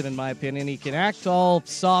nice person, in my opinion. He can act all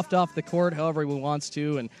soft off the court however he wants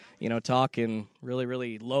to and, talk in really,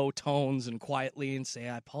 really low tones and quietly and say,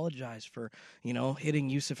 I apologize for, hitting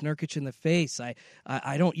Yusuf Nurkic in the face.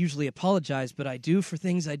 I don't usually apologize, but I do for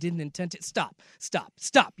things I didn't intend to. Stop.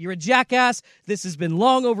 You're a jackass. This has been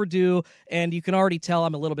long overdue, and you can already tell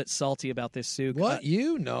I'm a little bit salty about this, Suk. What?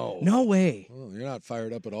 No. No way. Oh, you're not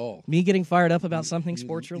fired up at all. Me getting fired up about something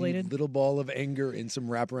sports-related? Little ball of anger and some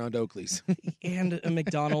wraparound Oakleys. And a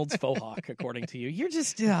McDonald's faux hawk, according to you. You're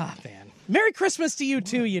just, man. Merry Christmas to you,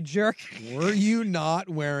 too, you jerk. Were you not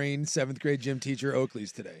wearing 7th grade gym teacher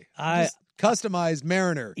Oakleys today? Customized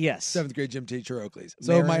Mariner. Yes. 7th grade gym teacher Oakleys.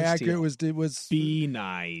 So Mariners my accurate was be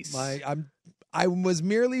nice. I was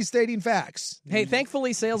merely stating facts. Hey,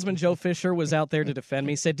 thankfully, salesman Joe Fisher was out there to defend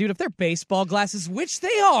me. He said, dude, if they're baseball glasses, which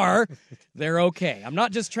they are, they're okay. I'm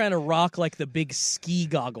not just trying to rock like the big ski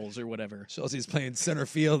goggles or whatever. Chelsea's playing center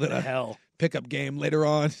field at a pickup game later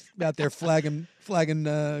on. Out there flagging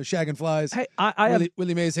shagging flies. Hey,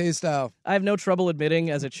 Willie Mays Hayes style. I have no trouble admitting,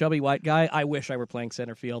 as a chubby white guy, I wish I were playing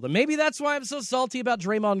center field. And maybe that's why I'm so salty about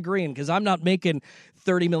Draymond Green, because I'm not making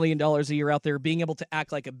 $30 million a year out there being able to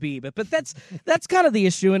act like a bee. But that's kind of the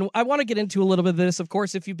issue, and I want to get into a little bit of this. Of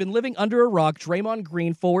course, if you've been living under a rock, Draymond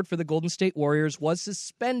Green, forward for the Golden State Warriors, was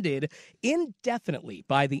suspended indefinitely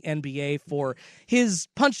by the NBA for his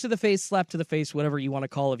punch to the face, slap to the face, whatever you want to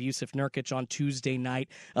call of Yusuf Nurkic on Tuesday night.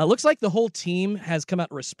 Looks like the whole team has come out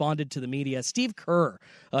and responded to the media. Steve Kerr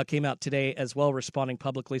came out today as well, responding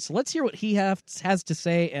publicly. So let's hear what he has to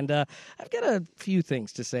say, and I've got a few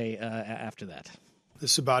things to say after that.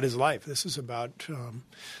 This is about his life. This is about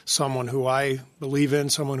someone who I believe in,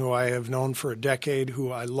 someone who I have known for a decade,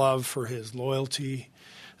 who I love for his loyalty,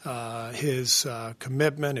 his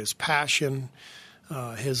commitment, his passion,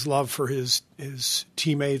 his love for his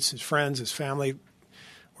teammates, his friends, his family.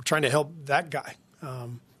 We're trying to help that guy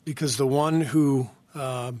because the one who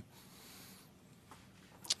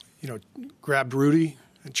grabbed Rudy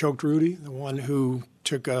and choked Rudy, the one who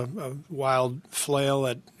took a wild flail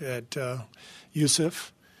at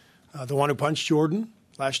Yusuf, the one who punched Jordan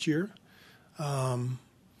last year.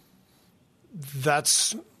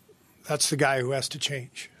 That's the guy who has to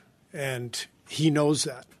change, and he knows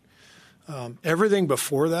that. Everything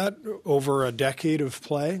before that, over a decade of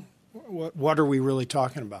play, what are we really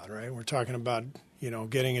talking about, right? We're talking about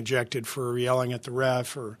getting ejected for yelling at the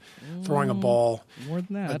ref or throwing a ball. More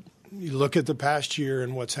than that. But you look at the past year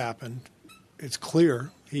and what's happened. It's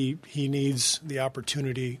clear he needs the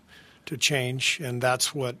opportunity to change, and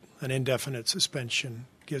that's what an indefinite suspension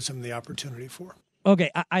gives him the opportunity for. Okay,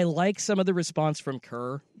 I like some of the response from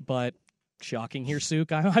Kerr, but shocking here,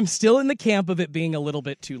 Suk. I'm still in the camp of it being a little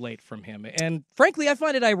bit too late from him. And frankly, I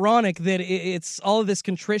find it ironic that it's all of this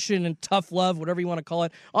contrition and tough love, whatever you want to call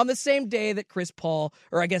it, on the same day that Chris Paul,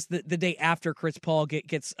 or I guess the day after Chris Paul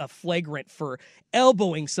gets a flagrant for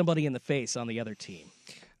elbowing somebody in the face on the other team.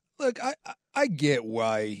 Look, I get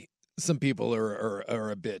why some people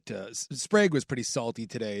are a bit. Sprague was pretty salty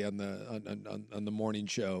today on the morning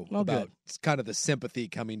show about kind of the sympathy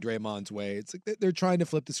coming Draymond's way. It's like they're trying to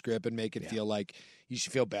flip the script and make it feel like you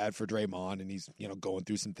should feel bad for Draymond, and he's going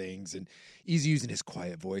through some things, and he's using his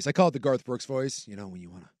quiet voice. I call it the Garth Brooks voice. When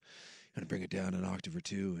you want to bring it down an octave or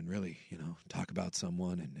two and really talk about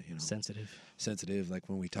someone and sensitive, like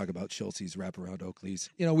when we talk about Chelsea's wraparound Oakleys.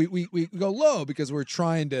 We go low because we're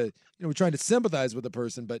trying to sympathize with the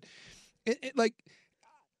person, but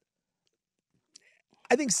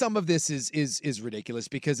I think some of this is ridiculous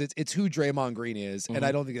because it's who Draymond Green is, and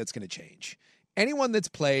I don't think that's going to change. anyone that's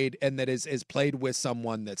played and that is played with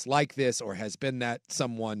someone that's like this or has been that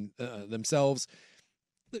someone themselves.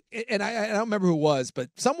 And I don't remember who it was, but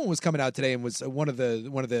someone was coming out today and was an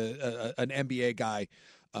NBA guy.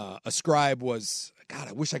 A scribe was, God,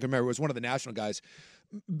 I wish I could remember. It was one of the national guys.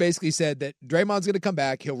 Basically said that Draymond's going to come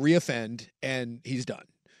back, he'll reoffend, and he's done.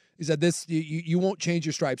 He said this: you won't change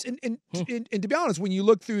your stripes. And to be honest, when you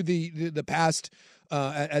look through the past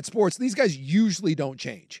at sports, these guys usually don't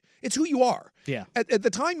change. It's who you are. Yeah. At the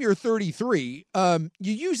time you're 33, you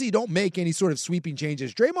usually don't make any sort of sweeping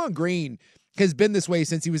changes. Draymond Green has been this way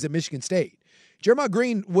since he was at Michigan State. Draymond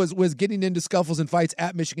Green was getting into scuffles and fights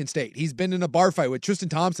at Michigan State. He's been in a bar fight with Tristan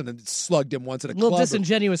Thompson and slugged him once at a club. A little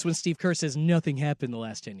disingenuous when Steve Kerr says nothing happened in the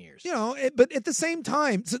last 10 years. But at the same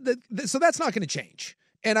time, so that's not going to change.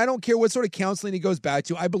 And I don't care what sort of counseling he goes back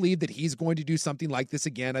to. I believe that he's going to do something like this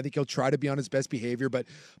again. I think he'll try to be on his best behavior. But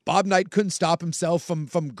Bob Knight couldn't stop himself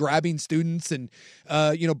from grabbing students. And,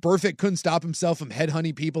 Burfict couldn't stop himself from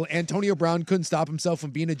headhunting people. Antonio Brown couldn't stop himself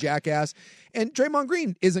from being a jackass. And Draymond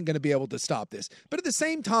Green isn't going to be able to stop this. But at the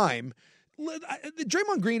same time,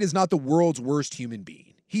 Draymond Green is not the world's worst human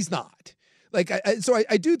being. He's not. So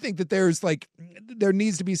I do think that there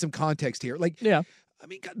needs to be some context here. Yeah. I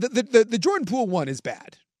mean, the Jordan Poole one is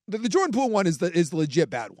bad. The Jordan Poole one is the legit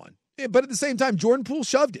bad one. But at the same time, Jordan Poole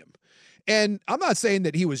shoved him. And I'm not saying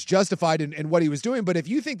that he was justified in what he was doing, but if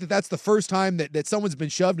you think that that's the first time that someone's been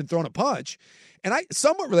shoved and thrown a punch, and I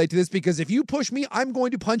somewhat relate to this because if you push me, I'm going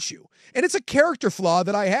to punch you. And it's a character flaw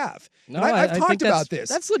that I have. No, I've talked about this.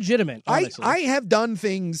 That's legitimate, honestly. I have done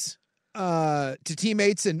things to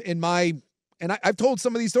teammates and I've told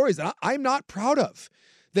some of these stories that I'm not proud of.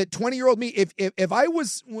 That 20-year-old me, if I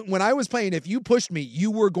was, when I was playing, if you pushed me,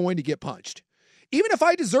 you were going to get punched. Even if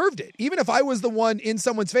I deserved it, even if I was the one in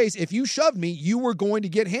someone's face, if you shoved me, you were going to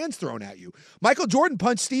get hands thrown at you. Michael Jordan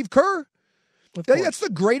punched Steve Kerr. That's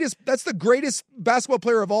the greatest basketball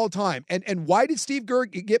player of all time. And why did Steve Kerr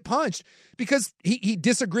get punched? Because he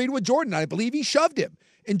disagreed with Jordan. I believe he shoved him.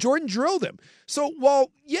 And Jordan drilled him. So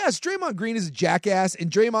while, yes, Draymond Green is a jackass and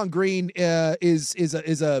Draymond Green is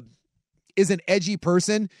an edgy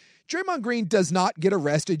person, Draymond Green does not get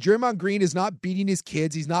arrested. Draymond Green is not beating his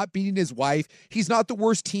kids. He's not beating his wife. He's not the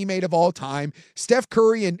worst teammate of all time. Steph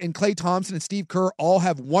Curry and Klay Thompson and Steve Kerr all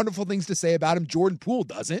have wonderful things to say about him. Jordan Poole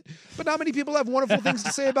doesn't. But not many people have wonderful things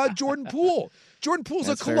to say about Jordan Poole. Jordan Poole's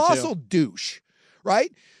a colossal douche,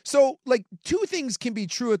 right? So, two things can be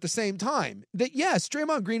true at the same time. That, yes,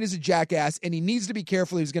 Draymond Green is a jackass, and he needs to be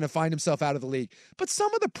careful if he's going to find himself out of the league. But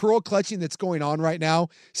some of the pearl clutching that's going on right now,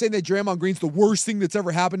 saying that Draymond Green's the worst thing that's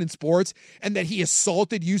ever happened in sports, and that he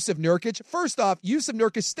assaulted Jusuf Nurkic. First off, Jusuf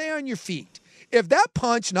Nurkic, stay on your feet. If that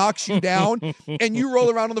punch knocks you down and you roll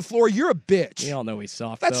around on the floor, you're a bitch. We all know he's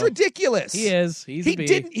soft, That's though. ridiculous. He is. He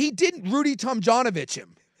didn't Rudy Tomjanovich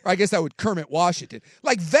him. Or I guess that would Kermit Washington.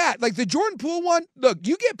 Like that, like the Jordan Poole one. Look,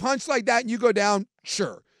 you get punched like that and you go down,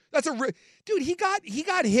 sure. That's dude, he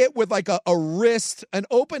got hit with like a wrist, an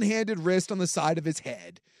open-handed wrist on the side of his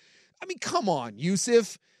head. I mean, come on,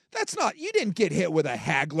 Jusuf. You didn't get hit with a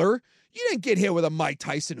haggler. You didn't get hit with a Mike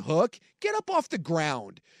Tyson hook. Get up off the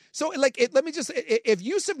ground. So, let me just, if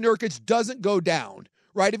Jusuf Nurkic doesn't go down,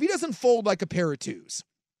 right, if he doesn't fold like a pair of twos,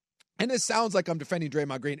 and this sounds like I'm defending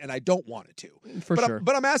Draymond Green, and I don't want it to.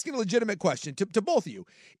 But I'm asking a legitimate question to both of you.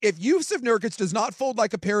 If Jusuf Nurkic does not fold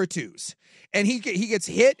like a pair of twos, and he gets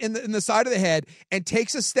hit in the side of the head and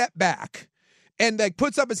takes a step back and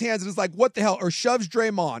puts up his hands and is like, what the hell, or shoves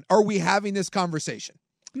Draymond, are we having this conversation?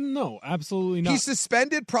 No, absolutely not. He's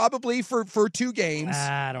suspended probably for 2 games.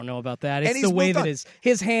 I don't know about that. It's the way that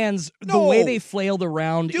his hands, the way they flailed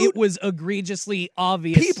around, dude, it was egregiously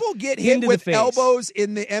obvious. People get hit with elbows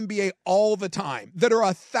in the NBA all the time that are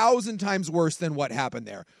 1,000 times worse than what happened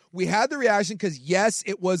there. We had the reaction because, yes,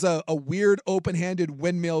 it was a weird open-handed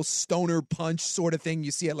windmill stoner punch sort of thing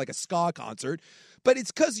you see at like a ska concert. But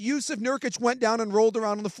it's because Jusuf Nurkic went down and rolled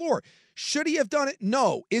around on the floor. Should he have done it?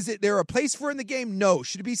 No. Is there a place for it in the game? No.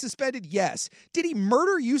 Should he be suspended? Yes. Did he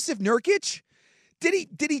murder Jusuf Nurkic?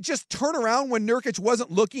 Did he just turn around when Nurkic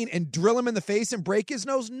wasn't looking and drill him in the face and break his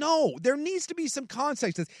nose? No. There needs to be some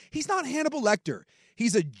context. He's not Hannibal Lecter.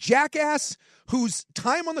 He's a jackass whose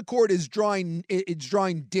time on the court is drawing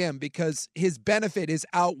dim because his benefit is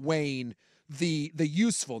outweighing the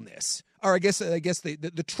usefulness. Or I guess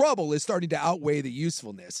the trouble is starting to outweigh the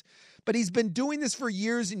usefulness. But he's been doing this for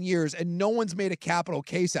years and years, and no one's made a capital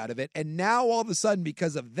case out of it. And now all of a sudden,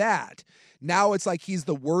 because of that, now it's like he's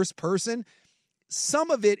the worst person. Some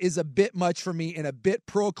of it is a bit much for me and a bit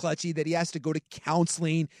pro-clutchy that he has to go to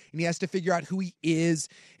counseling and he has to figure out who he is.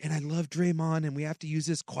 And I love Draymond, and we have to use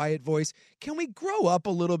this quiet voice. Can we grow up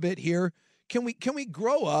a little bit here? can we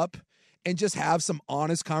grow up and just have some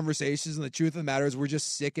honest conversations? And the truth of the matter is we're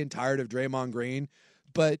just sick and tired of Draymond Green,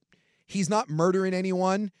 but he's not murdering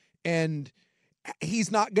anyone, and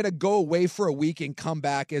he's not going to go away for a week and come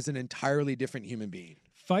back as an entirely different human being.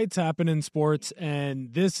 Fights happen in sports,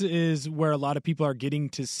 and this is where a lot of people are getting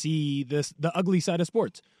to see the ugly side of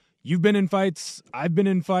sports. You've been in fights. I've been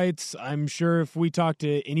in fights. I'm sure if we talk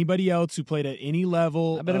to anybody else who played at any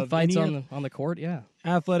level, I've been in fights on the court, yeah.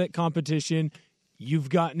 Athletic competition, you've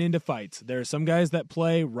gotten into fights. There are some guys that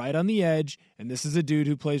play right on the edge, and this is a dude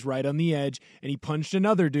who plays right on the edge, and he punched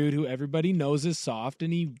another dude who everybody knows is soft,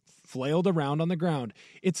 and he flailed around on the ground.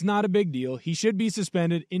 It's not a big deal. He should be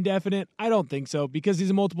suspended. Indefinite? I don't think so, because he's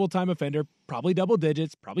a multiple-time offender, probably double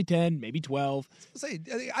digits, probably 10, maybe 12.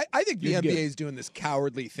 I think the NBA is doing this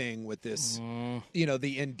cowardly thing with this,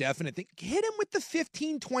 the indefinite thing. Hit him with the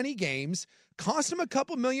 15, 20 games, cost him a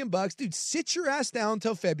couple $1 million. Dude, sit your ass down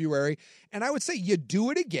till February, and I would say you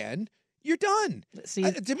do it again, you're done. See,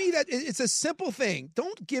 to me, that it's a simple thing.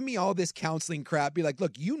 Don't give me all this counseling crap. Be like,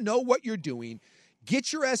 look, you know what you're doing.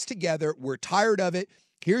 Get your ass together. We're tired of it.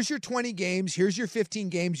 Here's your 20 games. Here's your 15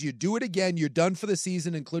 games. You do it again. You're done for the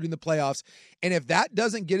season, including the playoffs. And if that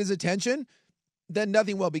doesn't get his attention, then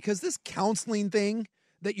nothing will. Because this counseling thing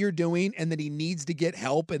that you're doing, and that he needs to get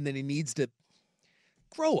help, and then he needs to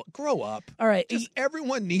grow up. All right. Just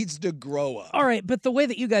everyone needs to grow up. All right, but the way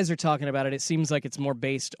that you guys are talking about it, it seems like it's more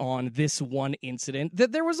based on this one incident,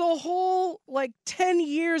 that there was a whole, 10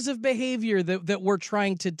 years of behavior that we're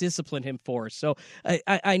trying to discipline him for. So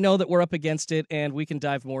I know that we're up against it, and we can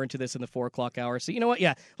dive more into this in the 4 o'clock hour. So you know what?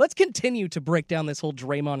 Yeah, let's continue to break down this whole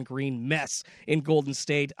Draymond Green mess in Golden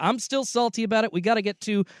State. I'm still salty about it. We got to get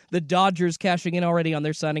to the Dodgers cashing in already on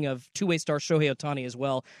their signing of two-way star Shohei Ohtani as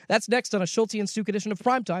well. That's next on a Schulte and Suk edition of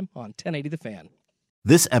Primetime on 1080 The Fan.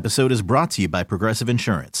 This episode is brought to you by Progressive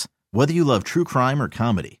Insurance. Whether you love true crime or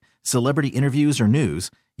comedy, celebrity interviews or news,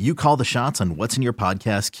 you call the shots on what's in your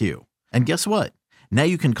podcast queue. And guess what? Now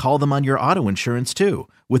you can call them on your auto insurance too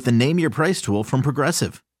with the Name Your Price tool from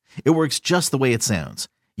Progressive. It works just the way it sounds.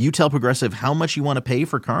 You tell Progressive how much you want to pay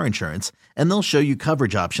for car insurance, and they'll show you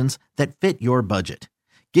coverage options that fit your budget.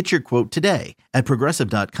 Get your quote today at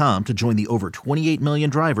Progressive.com to join the over 28 million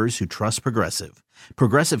drivers who trust Progressive.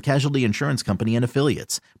 Progressive Casualty Insurance Company and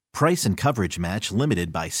Affiliates. Price and coverage match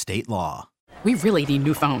limited by state law. We really need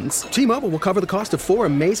new phones. T-Mobile will cover the cost of 4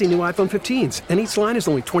 amazing new iPhone 15s, and each line is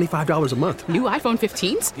only $25 a month. New iPhone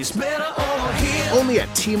 15s? It's better over here. Only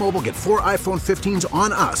at T-Mobile, get 4 iPhone 15s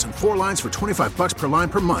on us and 4 lines for $25 per line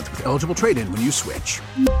per month with eligible trade-in when you switch.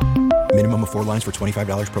 Minimum of 4 lines for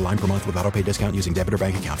 $25 per line per month with autopay discount using debit or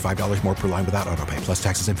bank account. $5 more per line without autopay, plus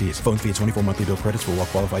taxes and fees. Phone fee at 24 monthly bill credits for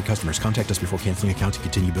well-qualified customers. Contact us before canceling account to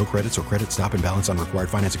continue bill credits or credit stop and balance on required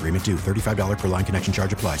finance agreement due. $35 per line connection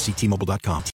charge applies. See T-Mobile.com.